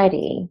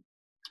society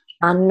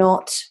are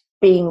not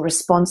being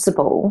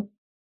responsible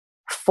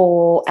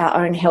for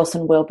our own health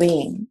and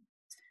well-being?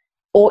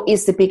 Or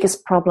is the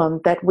biggest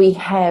problem that we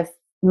have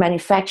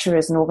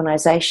manufacturers and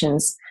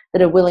organizations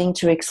that are willing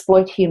to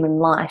exploit human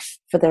life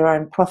for their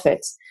own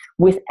profits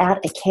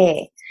without a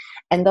care?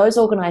 And those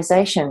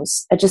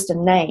organizations are just a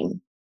name.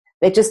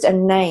 They're just a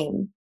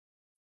name,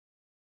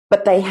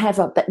 but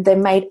they're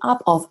made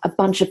up of a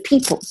bunch of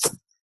people,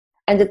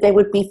 and that there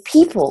would be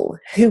people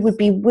who would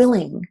be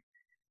willing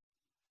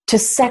to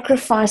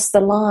sacrifice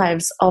the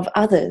lives of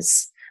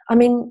others. I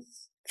mean,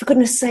 for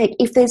goodness sake,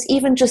 if there's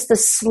even just the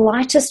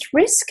slightest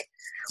risk,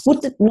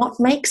 would it not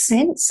make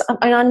sense?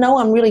 And I know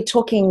I'm really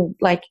talking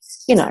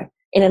in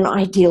an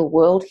ideal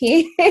world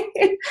here,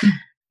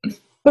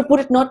 but would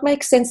it not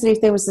make sense that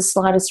if there was the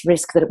slightest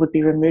risk, that it would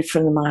be removed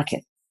from the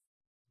market?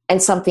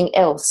 and something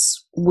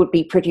else would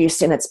be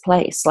produced in its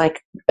place.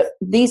 Like,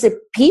 these are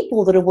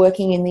people that are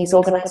working in these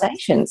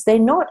organizations.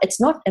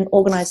 It's not an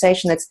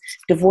organization that's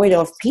devoid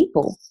of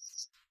people.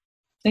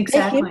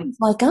 Exactly. They're humans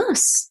like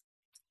us.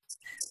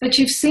 But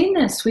you've seen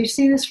this. We've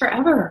seen this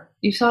forever.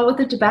 You saw it with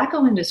the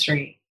tobacco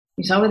industry.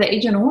 You saw it with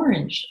Agent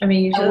Orange. I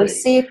mean, we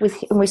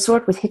saw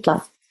it with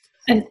Hitler.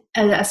 And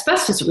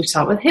asbestos, we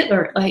saw it with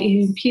Hitler. Like,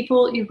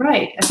 people, you're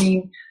right. I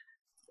mean,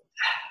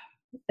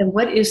 and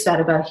what is that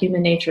about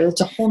human nature?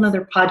 That's a whole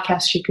nother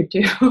podcast you could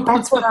do.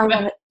 That's what I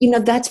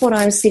want. That's what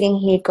I'm sitting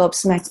here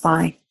gobsmacked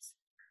by.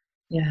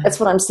 Yeah. That's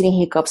what I'm sitting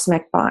here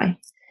gobsmacked by.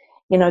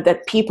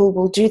 That people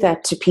will do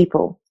that to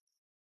people.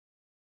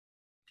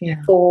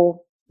 Yeah. For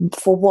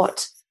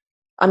what?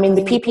 I mean,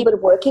 the people that are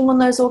working on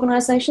those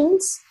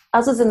organizations,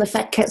 other than the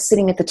fat cat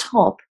sitting at the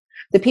top,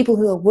 the people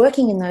who are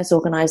working in those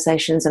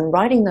organizations and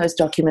writing those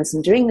documents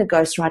and doing the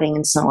ghostwriting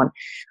and so on,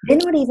 they're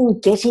not even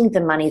getting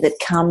the money that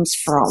comes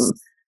from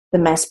the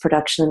mass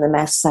production and the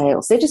mass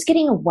sales. They're just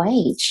getting a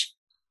wage.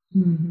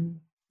 Mm-hmm.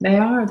 They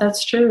are.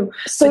 That's true.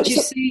 But you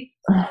see,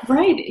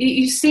 right?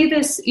 You see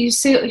this. You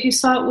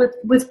saw it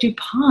with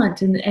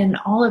DuPont and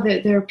all of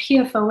it. Their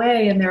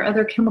PFOA and their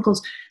other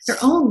chemicals. Their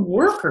own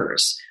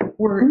workers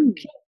were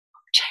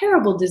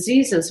terrible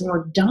diseases and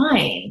were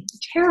dying.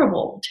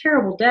 Terrible,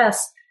 terrible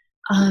deaths.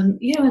 And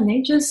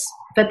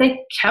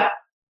they kept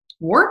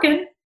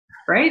working.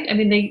 Right? I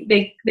mean,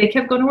 they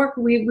kept going to work.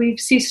 We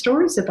see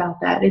stories about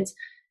that. It's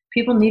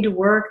people need to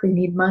work. They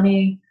need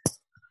money.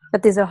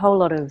 But there's a whole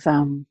lot of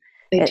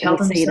they tell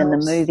you see it in the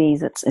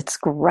movies. It's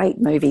great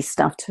movie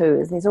stuff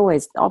too. There's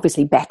always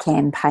obviously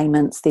backhand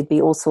payments. There'd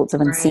be all sorts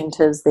of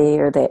incentives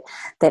there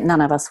that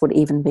none of us would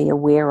even be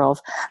aware of.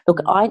 Look,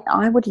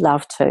 I would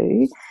love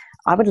to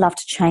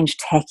change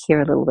tack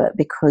here a little bit,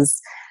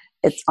 because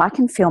I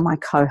can feel my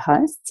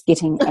co-hosts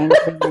getting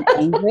angrier and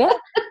angrier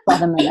by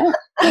the minute,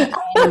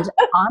 and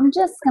I'm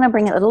just going to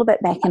bring it a little bit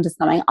back into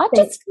something. I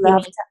just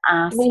love to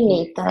ask. We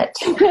need that.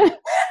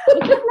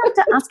 I'd love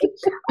to ask you.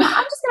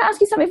 I'm just going to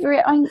ask you something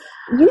very.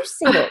 You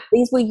said it.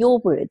 These were your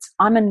words.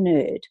 I'm a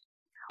nerd.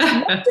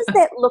 What does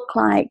that look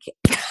like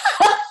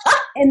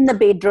in the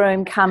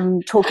bedroom?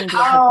 Come talking to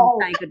your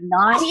husband, say good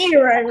night.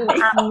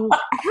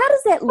 How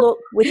does that look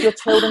with your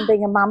children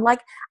being a mum? Like,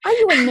 are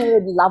you a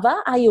nerd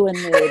lover? Are you a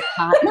nerd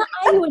partner?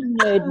 Are you a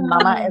nerd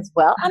mama as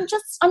well? I'm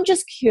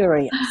just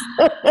curious.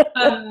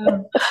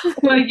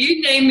 Well,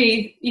 you name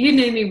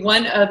me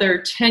one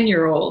other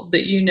 10-year-old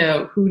that you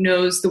know who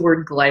knows the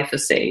word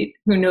glyphosate,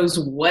 who knows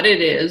what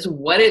it is,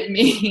 what it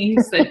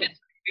means, the history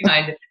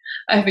behind it.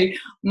 I mean,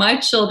 my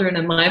children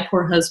and my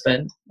poor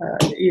husband,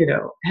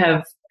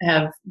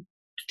 have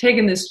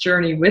taken this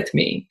journey with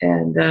me,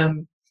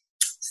 and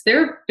so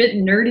they're a bit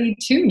nerdy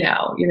too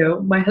now.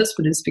 My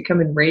husband has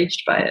become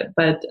enraged by it,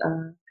 but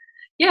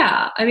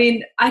I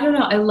mean, I don't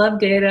know. I love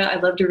data. I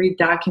love to read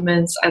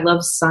documents. I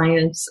love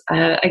science.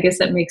 I guess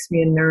that makes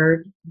me a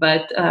nerd,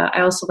 but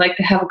I also like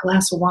to have a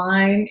glass of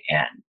wine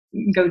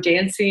and go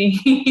dancing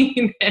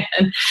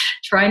and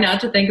try not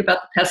to think about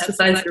the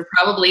pesticides that are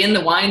probably in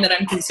the wine that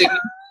I'm consuming.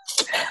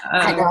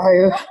 I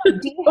know. Do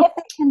you have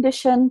that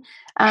condition?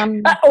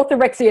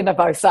 Orthorexia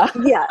nervosa.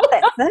 Yeah,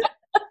 that's it.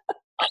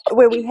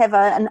 Where we have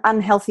an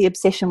unhealthy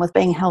obsession with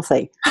being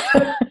healthy.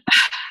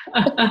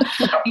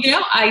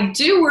 I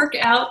do work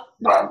out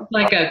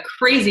like a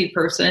crazy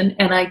person,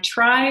 and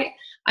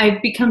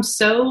I've become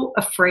so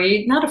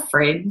afraid, not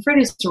afraid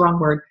is the wrong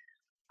word.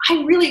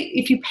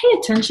 If you pay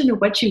attention to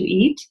what you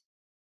eat,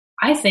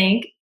 I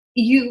think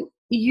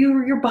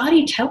your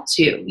body tells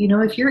you,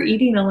 if you're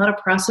eating a lot of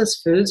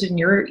processed foods and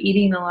you're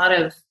eating a lot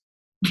of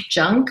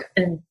junk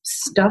and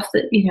stuff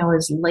that,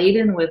 is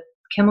laden with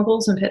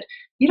chemicals and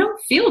you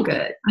don't feel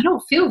good. I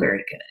don't feel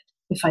very good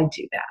if I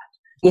do that.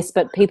 Yes,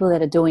 but people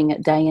that are doing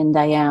it day in,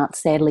 day out,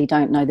 sadly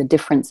don't know the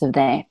difference of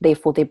that.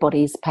 Therefore, their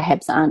bodies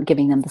perhaps aren't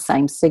giving them the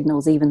same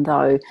signals, even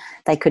though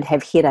they could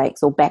have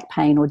headaches or back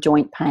pain or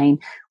joint pain.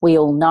 We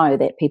all know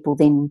that people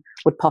then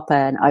would pop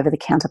an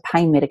over-the-counter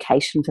pain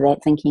medication for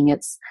that, thinking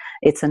it's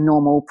a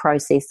normal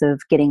process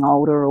of getting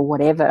older or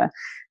whatever.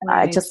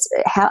 Right.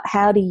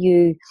 How do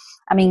you...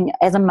 I mean,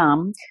 as a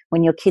mum,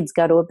 when your kids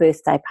go to a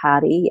birthday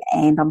party,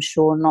 and I'm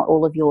sure not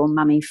all of your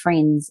mummy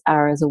friends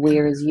are as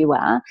aware as you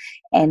are,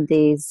 and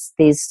there's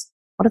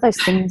what are those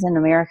things in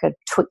America?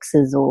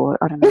 Twixes, or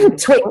I don't know.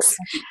 Twix.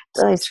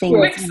 Those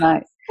things,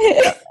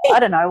 I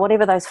don't know,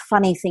 whatever those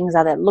funny things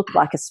are that look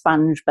like a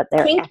sponge, but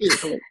they're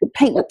actually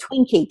pink.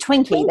 Twinkie.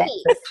 That's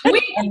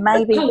it. And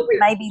maybe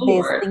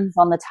there's things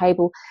on the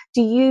table.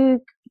 Do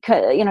you,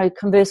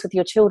 converse with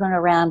your children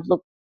around,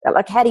 look,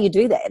 like, how do you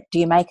do that? Do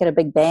you make it a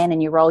big band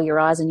and you roll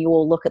your eyes and you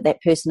all look at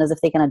that person as if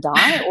they're going to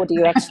die? Or do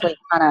you actually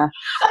kind of...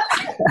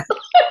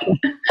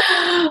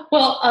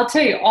 Well, I'll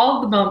tell you,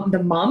 all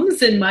the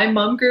mums in my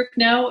mum group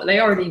now, they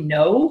already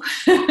know,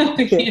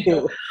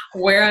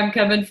 where I'm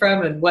coming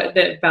from and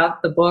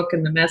about the book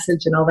and the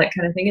message and all that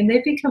kind of thing. And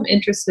they've become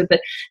interested. But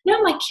no,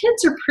 my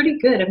kids are pretty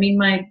good. I mean,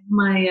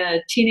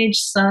 my teenage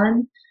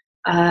son,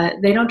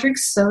 they don't drink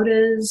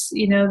sodas,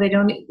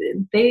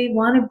 they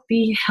want to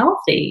be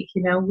healthy.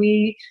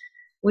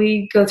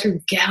 We go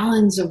through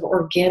gallons of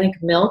organic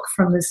milk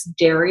from this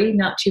dairy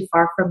not too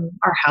far from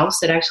our house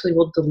that actually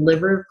will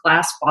deliver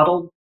glass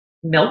bottled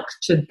milk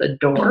to the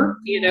door,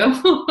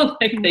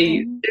 like they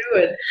used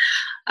to.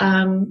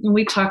 And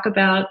we talk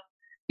about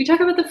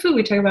the food.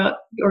 We talk about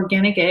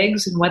organic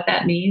eggs and what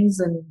that means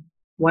and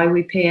why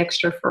we pay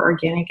extra for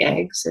organic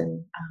eggs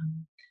and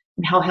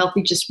how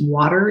healthy just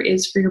water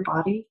is for your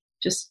body.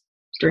 Just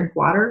drink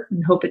water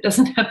and hope it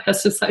doesn't have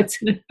pesticides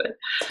in it. But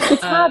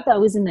it's hard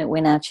though, isn't it,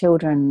 when our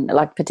children,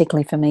 like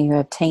particularly for me who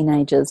have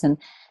teenagers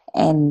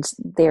and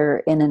they're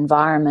in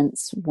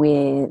environments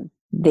where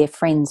their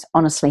friends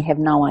honestly have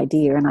no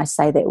idea, and I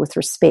say that with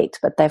respect,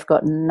 but they've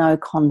got no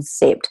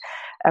concept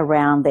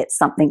around that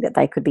something that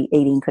they could be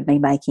eating could be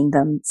making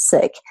them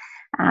sick.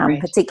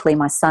 Right. Particularly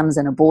my son's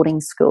in a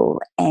boarding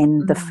school,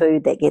 and the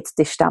food that gets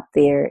dished up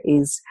there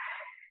is,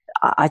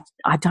 I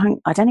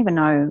don't even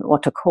know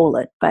what to call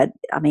it, but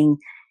I mean,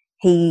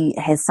 he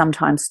has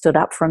sometimes stood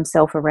up for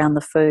himself around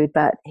the food,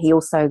 but he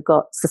also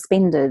got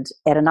suspended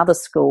at another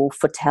school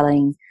for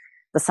telling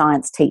the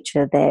science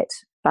teacher that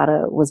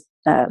butter was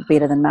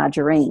better than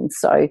margarine.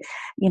 So,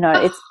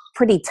 it's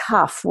pretty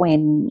tough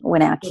when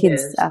our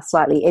kids are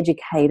slightly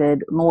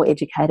educated, more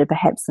educated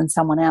perhaps than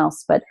someone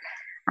else. But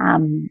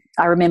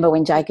I remember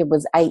when Jacob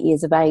was 8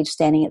 years of age,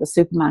 standing at the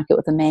supermarket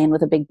with a man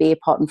with a big beer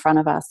pot in front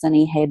of us, and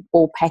he had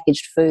all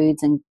packaged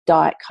foods and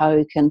Diet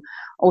Coke and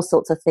all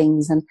sorts of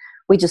things. And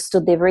we just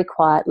stood there very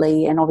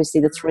quietly, and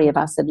obviously the three of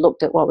us had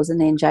looked at what was in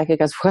there, and Jacob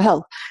goes,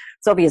 well,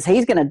 it's obvious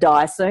he's going to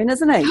die soon,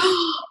 isn't he?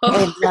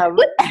 And,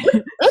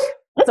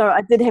 so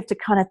I did have to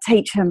kind of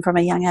teach him from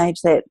a young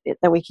age that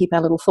we keep our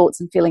little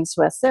thoughts and feelings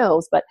to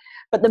ourselves. But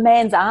the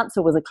man's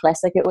answer was a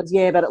classic. It was,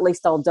 yeah, but at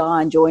least I'll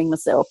die enjoying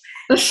myself.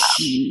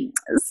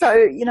 So,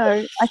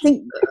 I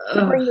think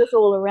to bring this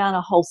all around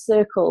a whole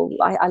circle,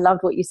 I loved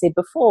what you said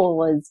before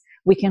was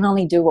we can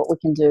only do what we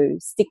can do,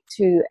 stick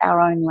to our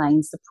own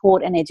lane,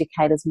 support and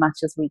educate as much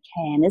as we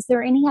can. Is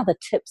there any other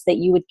tips that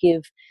you would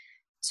give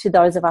to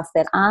those of us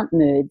that aren't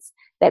nerds,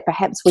 that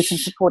perhaps we can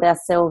support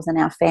ourselves and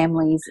our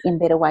families in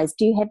better ways?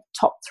 Do you have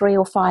top 3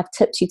 or 5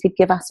 tips you could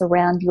give us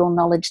around your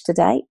knowledge to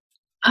date?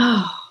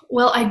 Oh,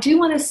 well, I do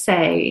want to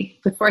say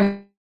before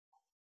I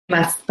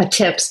my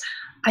tips,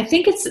 I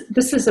think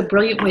this is a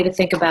brilliant way to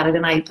think about it.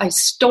 And I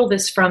stole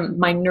this from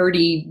my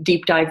nerdy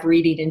deep dive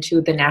reading into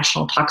the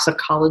National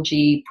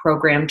Toxicology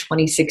Program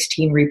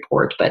 2016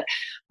 report, but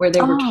where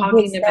they were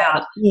talking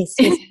about... Yes,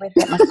 I read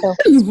that myself.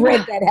 You've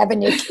read that,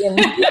 haven't you, Kim?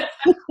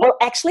 Well,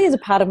 actually, as a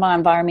part of my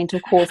environmental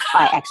course,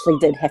 I actually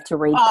did have to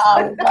read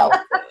well.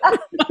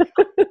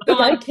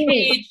 On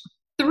page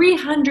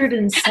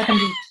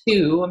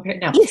 372.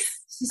 Now, yes,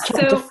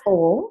 chapter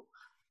 4.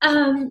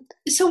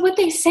 So what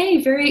they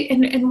say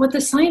and what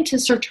the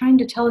scientists are trying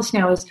to tell us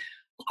now is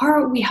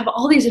we have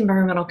all these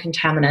environmental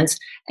contaminants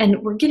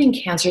and we're getting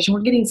cancers and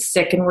we're getting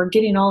sick and we're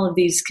getting all of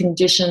these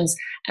conditions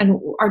and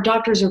our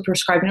doctors are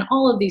prescribing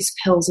all of these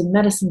pills and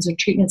medicines and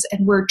treatments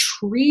and we're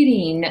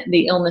treating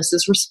the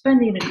illnesses. We're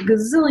spending $1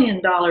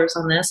 gazillion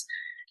on this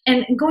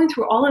and going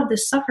through all of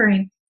this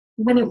suffering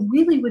when it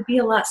really would be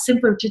a lot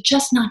simpler to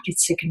just not get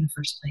sick in the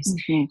first place.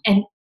 Mm-hmm.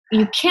 And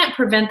you can't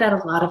prevent that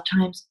a lot of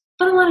times.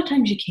 But a lot of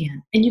times you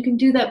can. And you can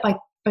do that by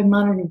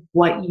monitoring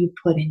what you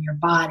put in your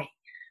body,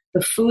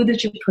 the food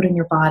that you put in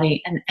your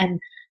body, and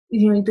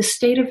the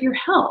state of your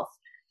health.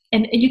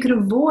 And you can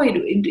avoid,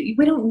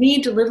 we don't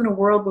need to live in a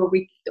world where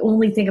we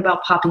only think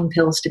about popping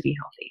pills to be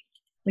healthy.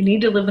 We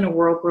need to live in a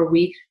world where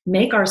we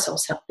make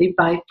ourselves healthy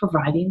by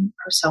providing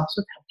ourselves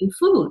with healthy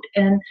food.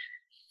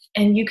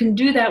 And you can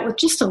do that with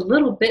just a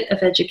little bit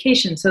of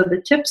education. So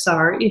the tips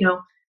are,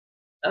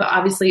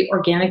 obviously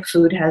organic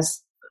food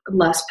has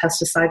less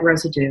pesticide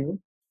residue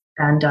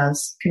than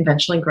does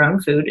conventionally grown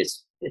food.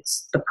 It's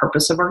the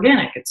purpose of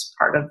organic. It's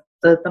part of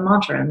the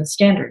mantra and the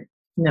standard.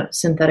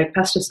 Synthetic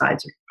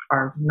pesticides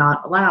are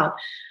not allowed.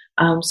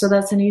 So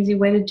that's an easy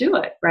way to do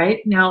it, right?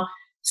 Now,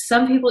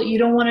 some people you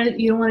don't want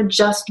to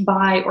just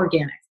buy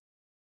organic.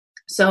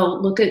 So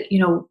look at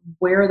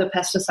where are the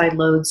pesticide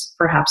loads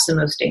perhaps the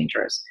most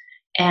dangerous,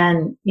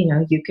 and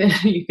you can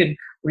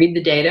read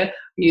the data.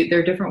 There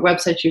are different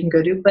websites you can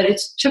go to, but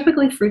it's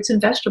typically fruits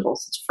and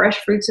vegetables. It's fresh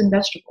fruits and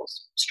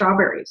vegetables.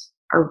 Strawberries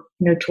are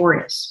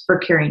notorious for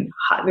carrying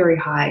very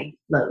high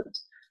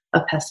loads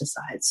of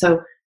pesticides.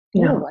 So,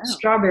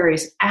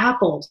 strawberries,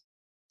 apples,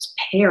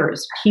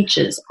 pears,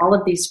 peaches, all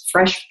of these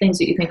fresh things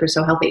that you think are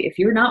so healthy. If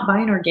you're not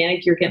buying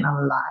organic, you're getting a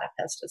lot of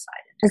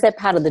pesticide. Is that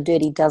part of the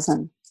dirty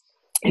dozen?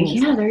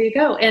 Yeah, there you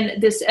go.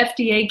 And this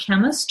FDA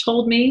chemist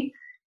told me,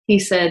 he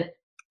said,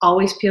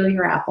 always peel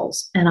your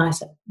apples. And I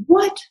said,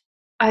 what?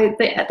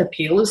 The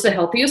peel is the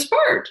healthiest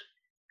part.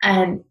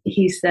 And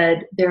he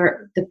said,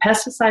 the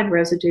pesticide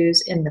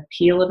residues in the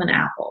peel of an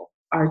apple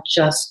are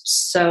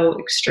just so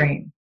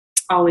extreme.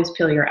 Always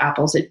peel your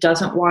apples. It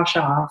doesn't wash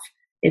off.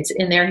 It's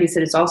in there. He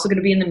said it's also going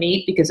to be in the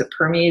meat because it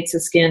permeates the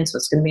skin. So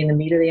it's going to be in the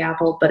meat of the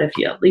apple. But if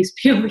you at least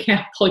peel the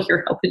apple,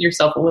 you're helping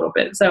yourself a little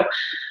bit. So,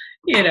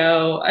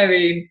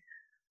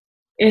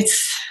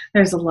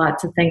 there's a lot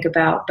to think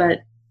about. But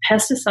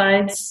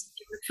pesticides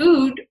in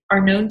food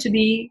are known to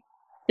be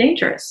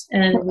dangerous.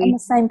 And, and the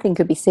same thing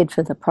could be said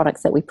for the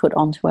products that we put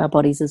onto our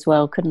bodies as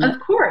well, couldn't it? Of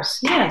course,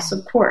 yes,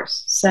 of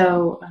course.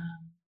 So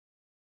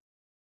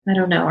I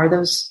don't know. Are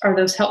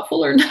those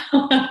helpful or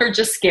not, or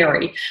just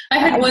scary? I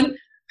had one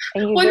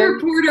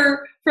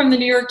reporter from the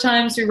New York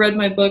Times who read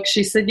my book.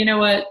 She said, "You know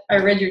what? I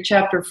read your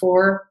chapter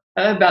 4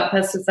 about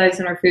pesticides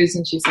in our foods,"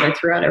 and she said, "I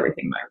threw out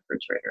everything in my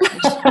refrigerator."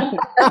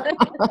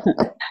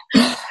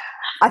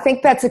 I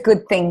think that's a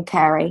good thing,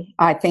 Carrie.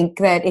 I think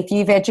that if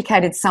you've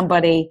educated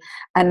somebody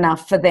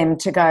enough for them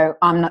to go,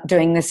 I'm not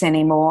doing this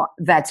anymore,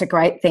 that's a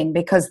great thing,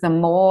 because the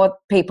more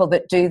people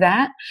that do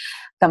that,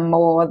 the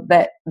more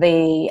that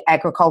the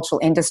agricultural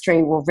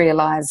industry will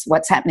realise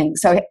what's happening.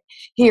 So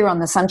here on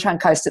the Sunshine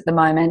Coast at the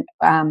moment,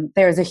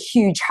 there is a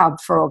huge hub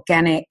for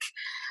organic,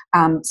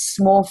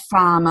 small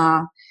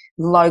farmer,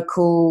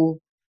 local,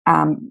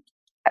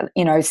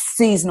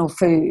 seasonal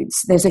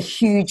foods. There's a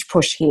huge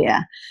push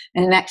here.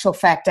 And in actual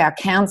fact, our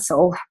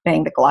council,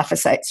 being the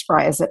glyphosate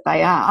sprayers that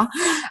they are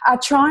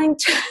trying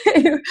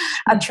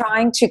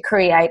to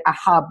create a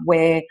hub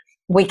where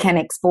we can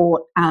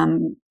export,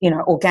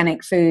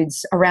 organic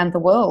foods around the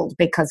world,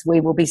 because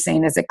we will be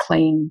seen as a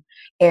clean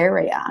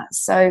area.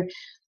 So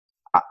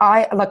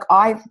I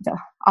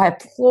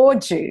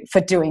applaud you for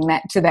doing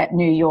that to that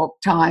New York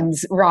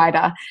Times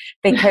writer,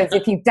 because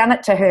if you've done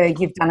it to her,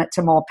 you've done it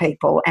to more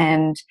people.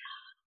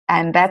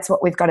 And that's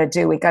what we've got to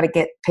do. We've got to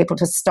get people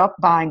to stop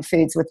buying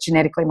foods with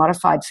genetically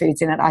modified foods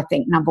in it, I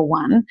think, number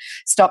one.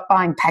 Stop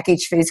buying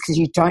packaged foods because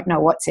you don't know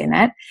what's in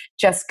it.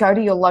 Just go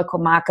to your local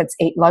markets,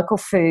 eat local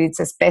foods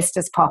as best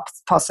as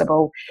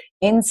possible,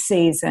 in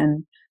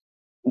season.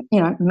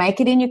 Make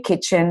it in your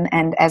kitchen.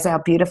 And as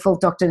our beautiful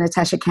Dr.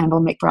 Natasha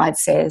Campbell McBride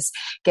says,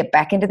 get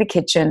back into the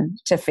kitchen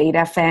to feed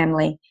our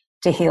family,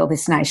 to heal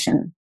this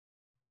nation.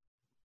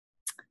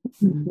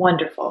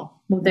 Wonderful.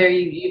 Well, there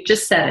you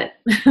just said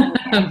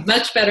it.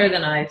 Much better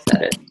than I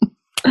said it.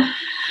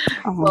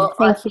 Well,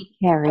 thank you,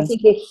 Carrie. I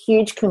think a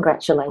huge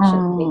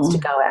congratulations needs to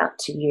go out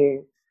to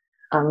you,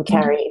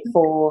 Carrie,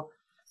 for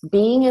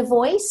being a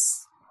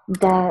voice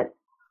that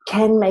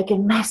can make a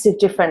massive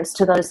difference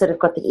to those that have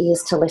got the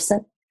ears to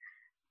listen.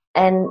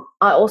 And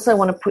I also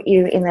want to put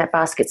you in that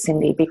basket,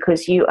 Cindy,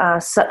 because you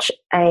are such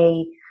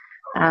a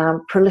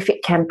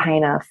prolific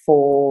campaigner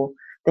for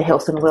the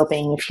health and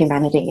well-being of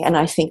humanity. And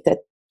I think that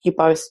you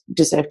both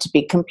deserve to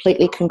be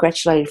completely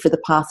congratulated for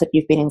the path that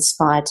you've been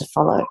inspired to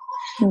follow.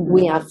 Mm-hmm.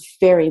 We are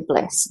very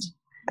blessed.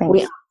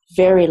 We are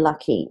very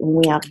lucky. And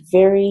we are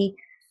very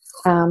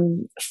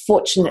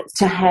fortunate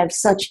to have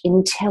such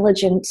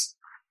intelligent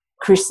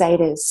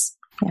crusaders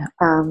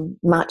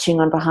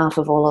marching on behalf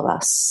of all of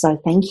us. So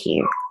thank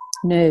you.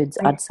 Nerds,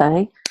 I'd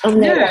say.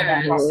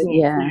 Nerds.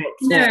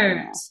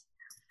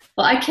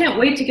 Well, I can't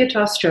wait to get to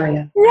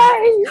Australia.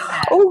 Yay!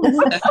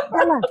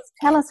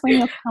 Tell us when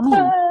you're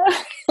coming.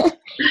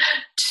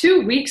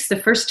 2 weeks, the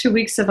first 2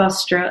 weeks of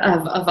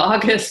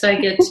August, I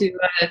get to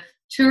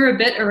tour a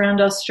bit around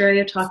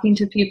Australia, talking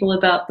to people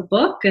about the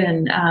book.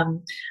 And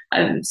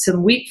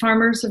some wheat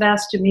farmers have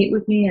asked to meet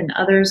with me, and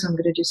others I'm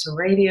going to do some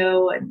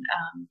radio and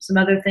some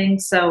other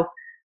things. So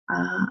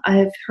I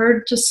have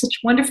heard just such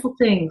wonderful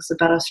things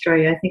about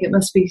Australia. I think it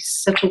must be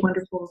such a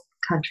wonderful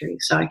country.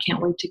 So I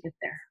can't wait to get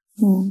there.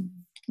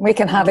 We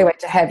can hardly wait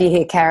to have you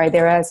here, Carrie.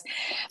 There's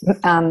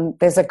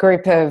a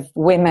group of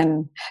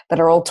women that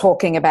are all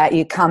talking about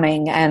you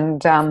coming,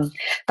 and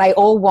they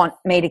all want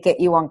me to get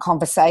you on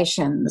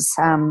Conversations.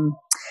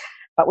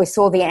 But we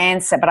saw the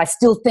answer, but I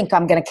still think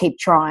I'm going to keep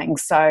trying.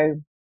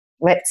 So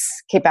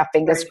let's keep our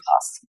fingers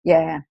crossed.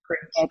 Yeah,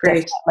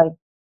 great. Definitely.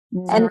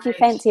 And if you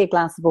fancy a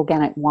glass of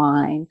organic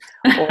wine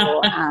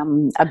or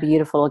a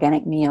beautiful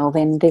organic meal,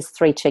 then there's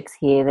 3 chicks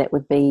here that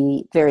would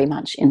be very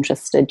much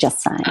interested,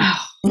 just saying.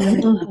 Oh, I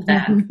would love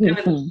that. I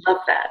would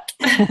love that.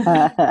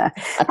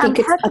 I think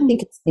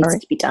it needs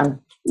to be done.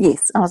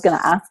 Yes, I was going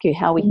to ask you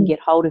how we can get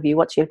hold of you.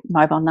 What's your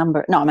mobile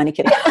number? No, I'm only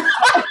kidding.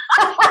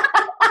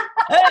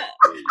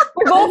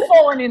 We've all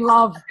fallen in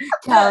love,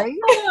 Carrie.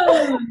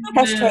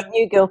 Hashtag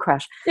new girl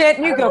crush. Yeah,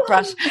 new girl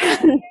crush.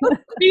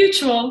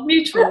 Mutual.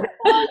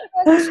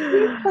 That's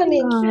too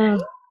funny.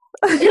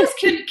 Yes,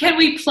 can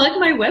we plug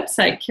my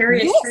website,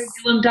 Carrie at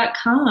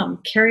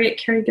carriegillam.com, Carrie at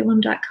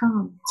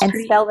carriegillam.com. And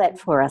spell that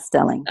for us,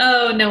 darling.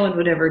 Oh, no one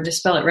would ever just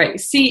spell it right.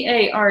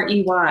 Carey,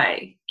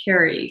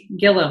 Carrie,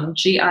 Gillam,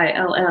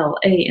 Gillam.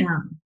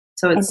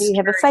 So it's. And do you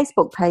have a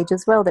Facebook page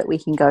as well that we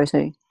can go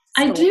to?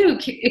 I do.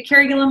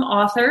 Carrie Gillam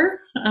Author.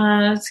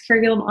 It's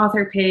Carrie Gillam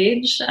Author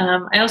page.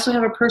 I also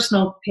have a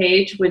personal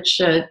page, which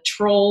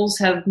trolls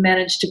have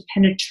managed to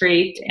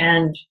penetrate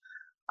and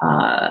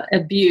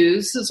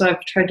abuse. So I've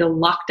tried to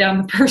lock down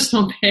the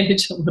personal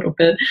page a little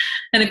bit.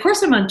 And of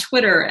course, I'm on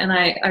Twitter, and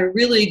I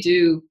really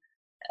do.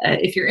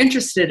 If you're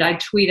interested, I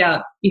tweet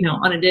out,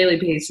 on a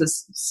daily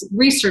basis,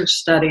 research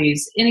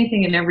studies,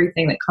 anything and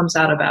everything that comes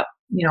out about,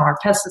 our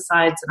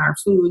pesticides and our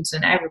foods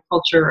and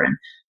agriculture and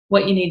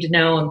what you need to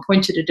know, and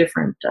point you to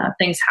different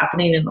things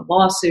happening in the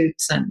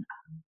lawsuits. And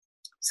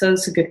so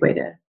it's a good way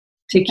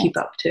to keep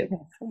up too.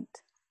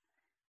 Perfect.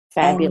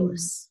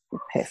 Fabulous.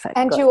 Perfect.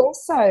 And you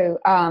also,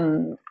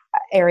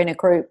 are in a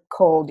group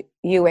called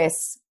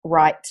US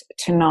Right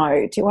to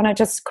Know. Do you want to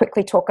just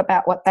quickly talk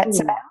about what that's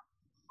about?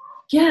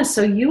 Yeah,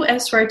 so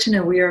US Right to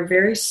Know, we are a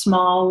very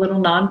small little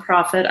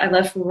nonprofit. I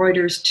left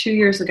Reuters 2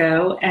 years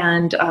ago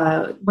and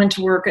went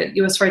to work at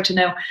US Right to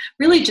Know,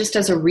 really just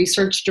as a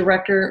research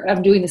director.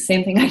 I'm doing the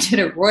same thing I did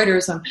at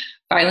Reuters. I'm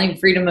filing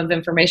Freedom of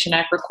Information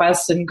Act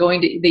requests and going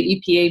to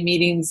the EPA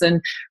meetings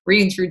and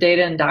reading through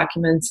data and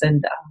documents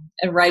and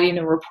writing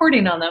and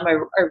reporting on them.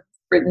 I've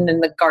written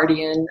in The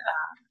Guardian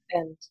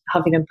and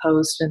Huffington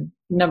Post and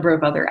a number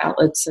of other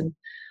outlets. And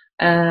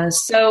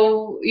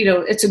so,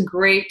 it's a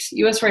great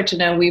US Right to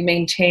Know. We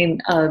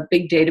maintain a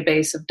big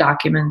database of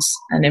documents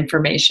and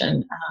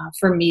information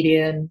for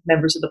media and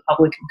members of the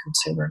public and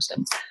consumers.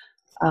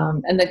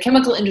 And the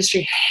chemical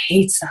industry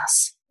hates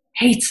us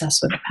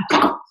with a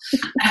passion.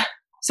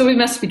 So we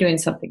must be doing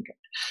something good.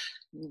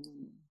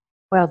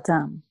 Well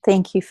done.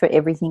 Thank you for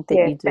everything that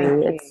you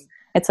do.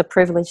 It's a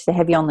privilege to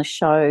have you on the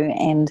show.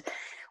 And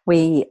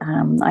we,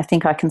 I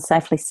think I can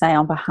safely say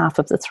on behalf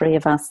of the three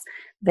of us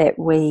that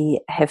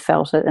we have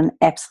felt it an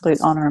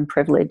absolute honour and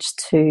privilege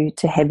to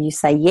have you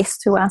say yes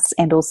to us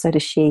and also to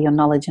share your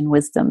knowledge and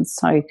wisdom.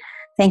 So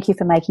thank you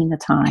for making the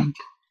time.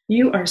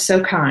 You are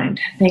so kind.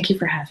 Thank you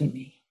for having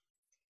me.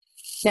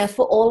 Now,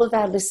 for all of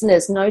our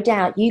listeners, no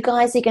doubt you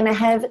guys are going to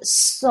have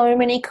so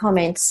many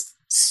comments,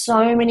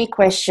 so many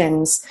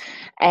questions,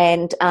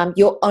 and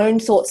your own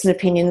thoughts and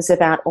opinions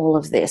about all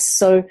of this.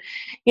 So,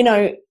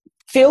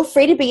 feel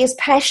free to be as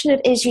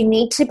passionate as you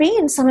need to be,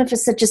 and some of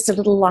us are just a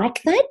little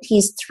like that.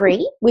 Here's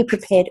 3 we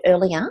prepared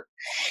earlier.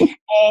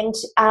 And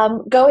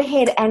go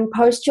ahead and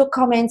post your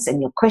comments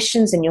and your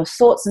questions and your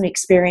thoughts and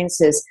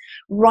experiences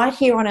right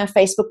here on our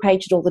Facebook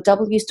page at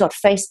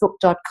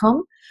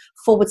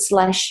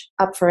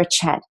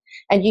allthews.facebook.com/up-for-a-chat.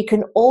 And you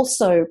can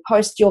also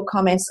post your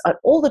comments at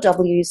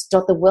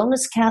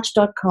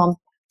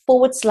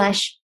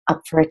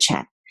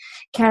allthews.thewellnesscouch.com/up-for-a-chat.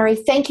 Carrie,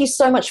 thank you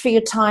so much for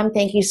your time.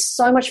 Thank you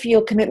so much for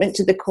your commitment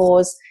to the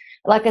cause.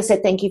 Like I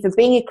said, thank you for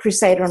being a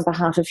crusader on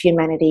behalf of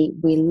humanity.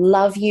 We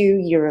love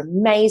you. You're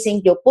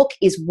amazing. Your book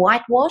is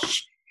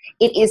Whitewash.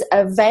 It is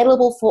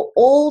available for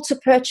all to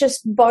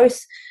purchase,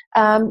 both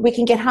we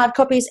can get hard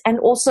copies and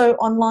also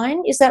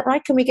online. Is that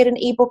right? Can we get an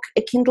ebook,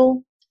 a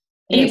Kindle?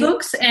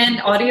 Ebooks and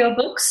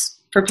audiobooks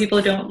for people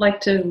who don't like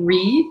to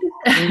read.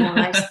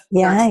 Nice.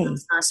 Yay.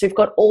 Nice. So we've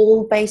got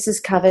all bases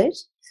covered.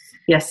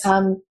 Yes.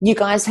 You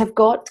guys have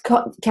got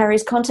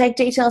Carrie's contact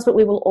details, but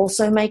we will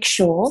also make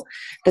sure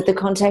that the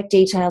contact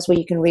details where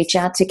you can reach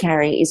out to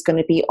Carrie is going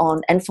to be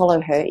on, and follow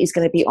her, is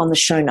going to be on the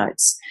show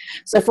notes.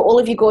 So for all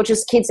of you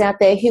gorgeous kids out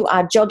there who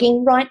are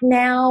jogging right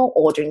now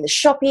or doing the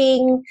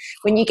shopping,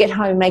 when you get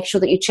home, make sure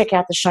that you check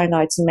out the show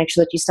notes and make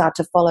sure that you start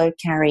to follow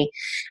Carrie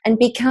and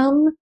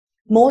become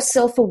more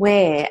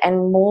self-aware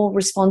and more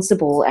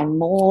responsible and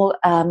more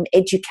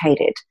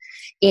educated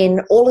in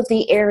all of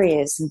the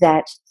areas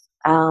that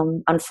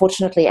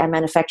unfortunately our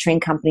manufacturing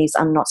companies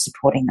are not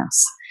supporting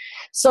us.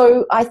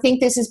 So I think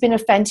this has been a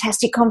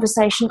fantastic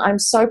conversation. I'm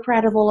so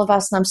proud of all of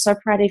us, and I'm so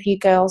proud of you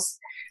girls,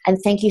 and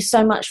thank you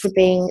so much for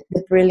being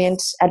the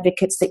brilliant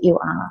advocates that you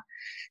are.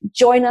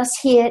 Join us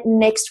here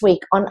next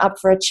week on Up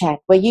for a Chat,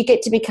 where you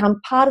get to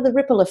become part of the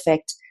ripple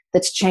effect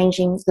that's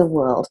changing the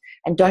world.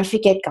 And don't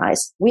forget,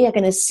 guys, we are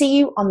going to see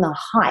you on the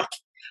hike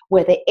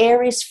where the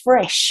air is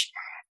fresh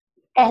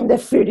and the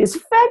food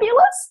is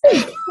fabulous.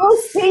 We'll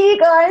see you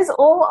guys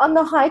all on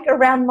the hike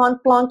around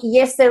Mont Blanc.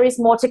 Yes, there is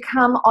more to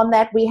come on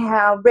that. We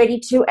are ready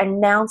to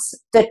announce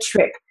the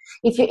trip.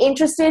 If you're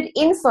interested,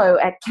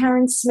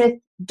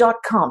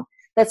 info@karensmith.com.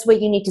 That's where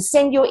you need to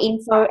send your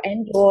info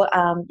and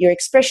your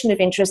expression of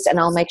interest, and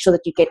I'll make sure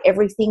that you get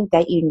everything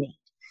that you need.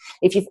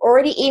 If you've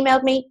already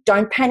emailed me,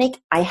 don't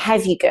panic. I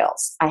have you,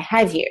 girls. I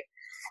have you.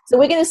 So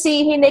we're going to see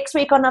you here next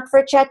week on Up for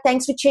a Chat.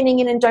 Thanks for tuning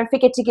in, and don't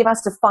forget to give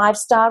us a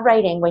 5-star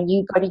rating when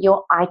you go to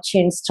your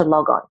iTunes to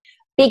log on.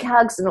 Big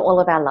hugs and all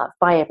of our love.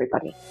 Bye,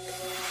 everybody.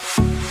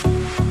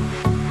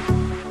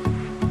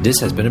 This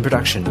has been a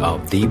production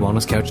of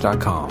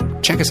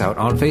TheWellnessCouch.com. Check us out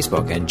on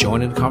Facebook and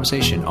join in the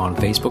conversation on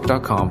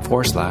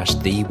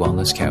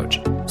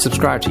Facebook.com/TheWellnessCouch.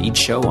 Subscribe to each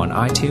show on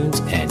iTunes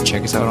and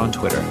check us out on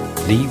Twitter.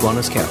 The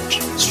Wellness Couch,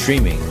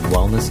 streaming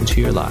wellness into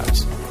your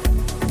lives.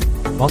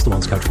 Whilst the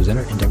Wellness Couch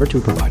presenter endeavor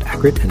to provide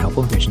accurate and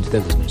helpful information to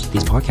their listeners,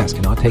 these podcasts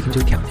cannot take into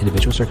account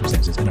individual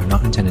circumstances and are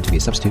not intended to be a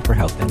substitute for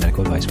health and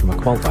medical advice from a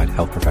qualified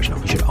health professional.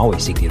 You should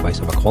always seek the advice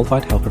of a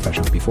qualified health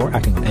professional before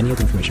acting on any of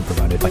the information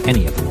provided by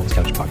any of the Wellness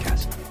Couch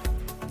podcasts.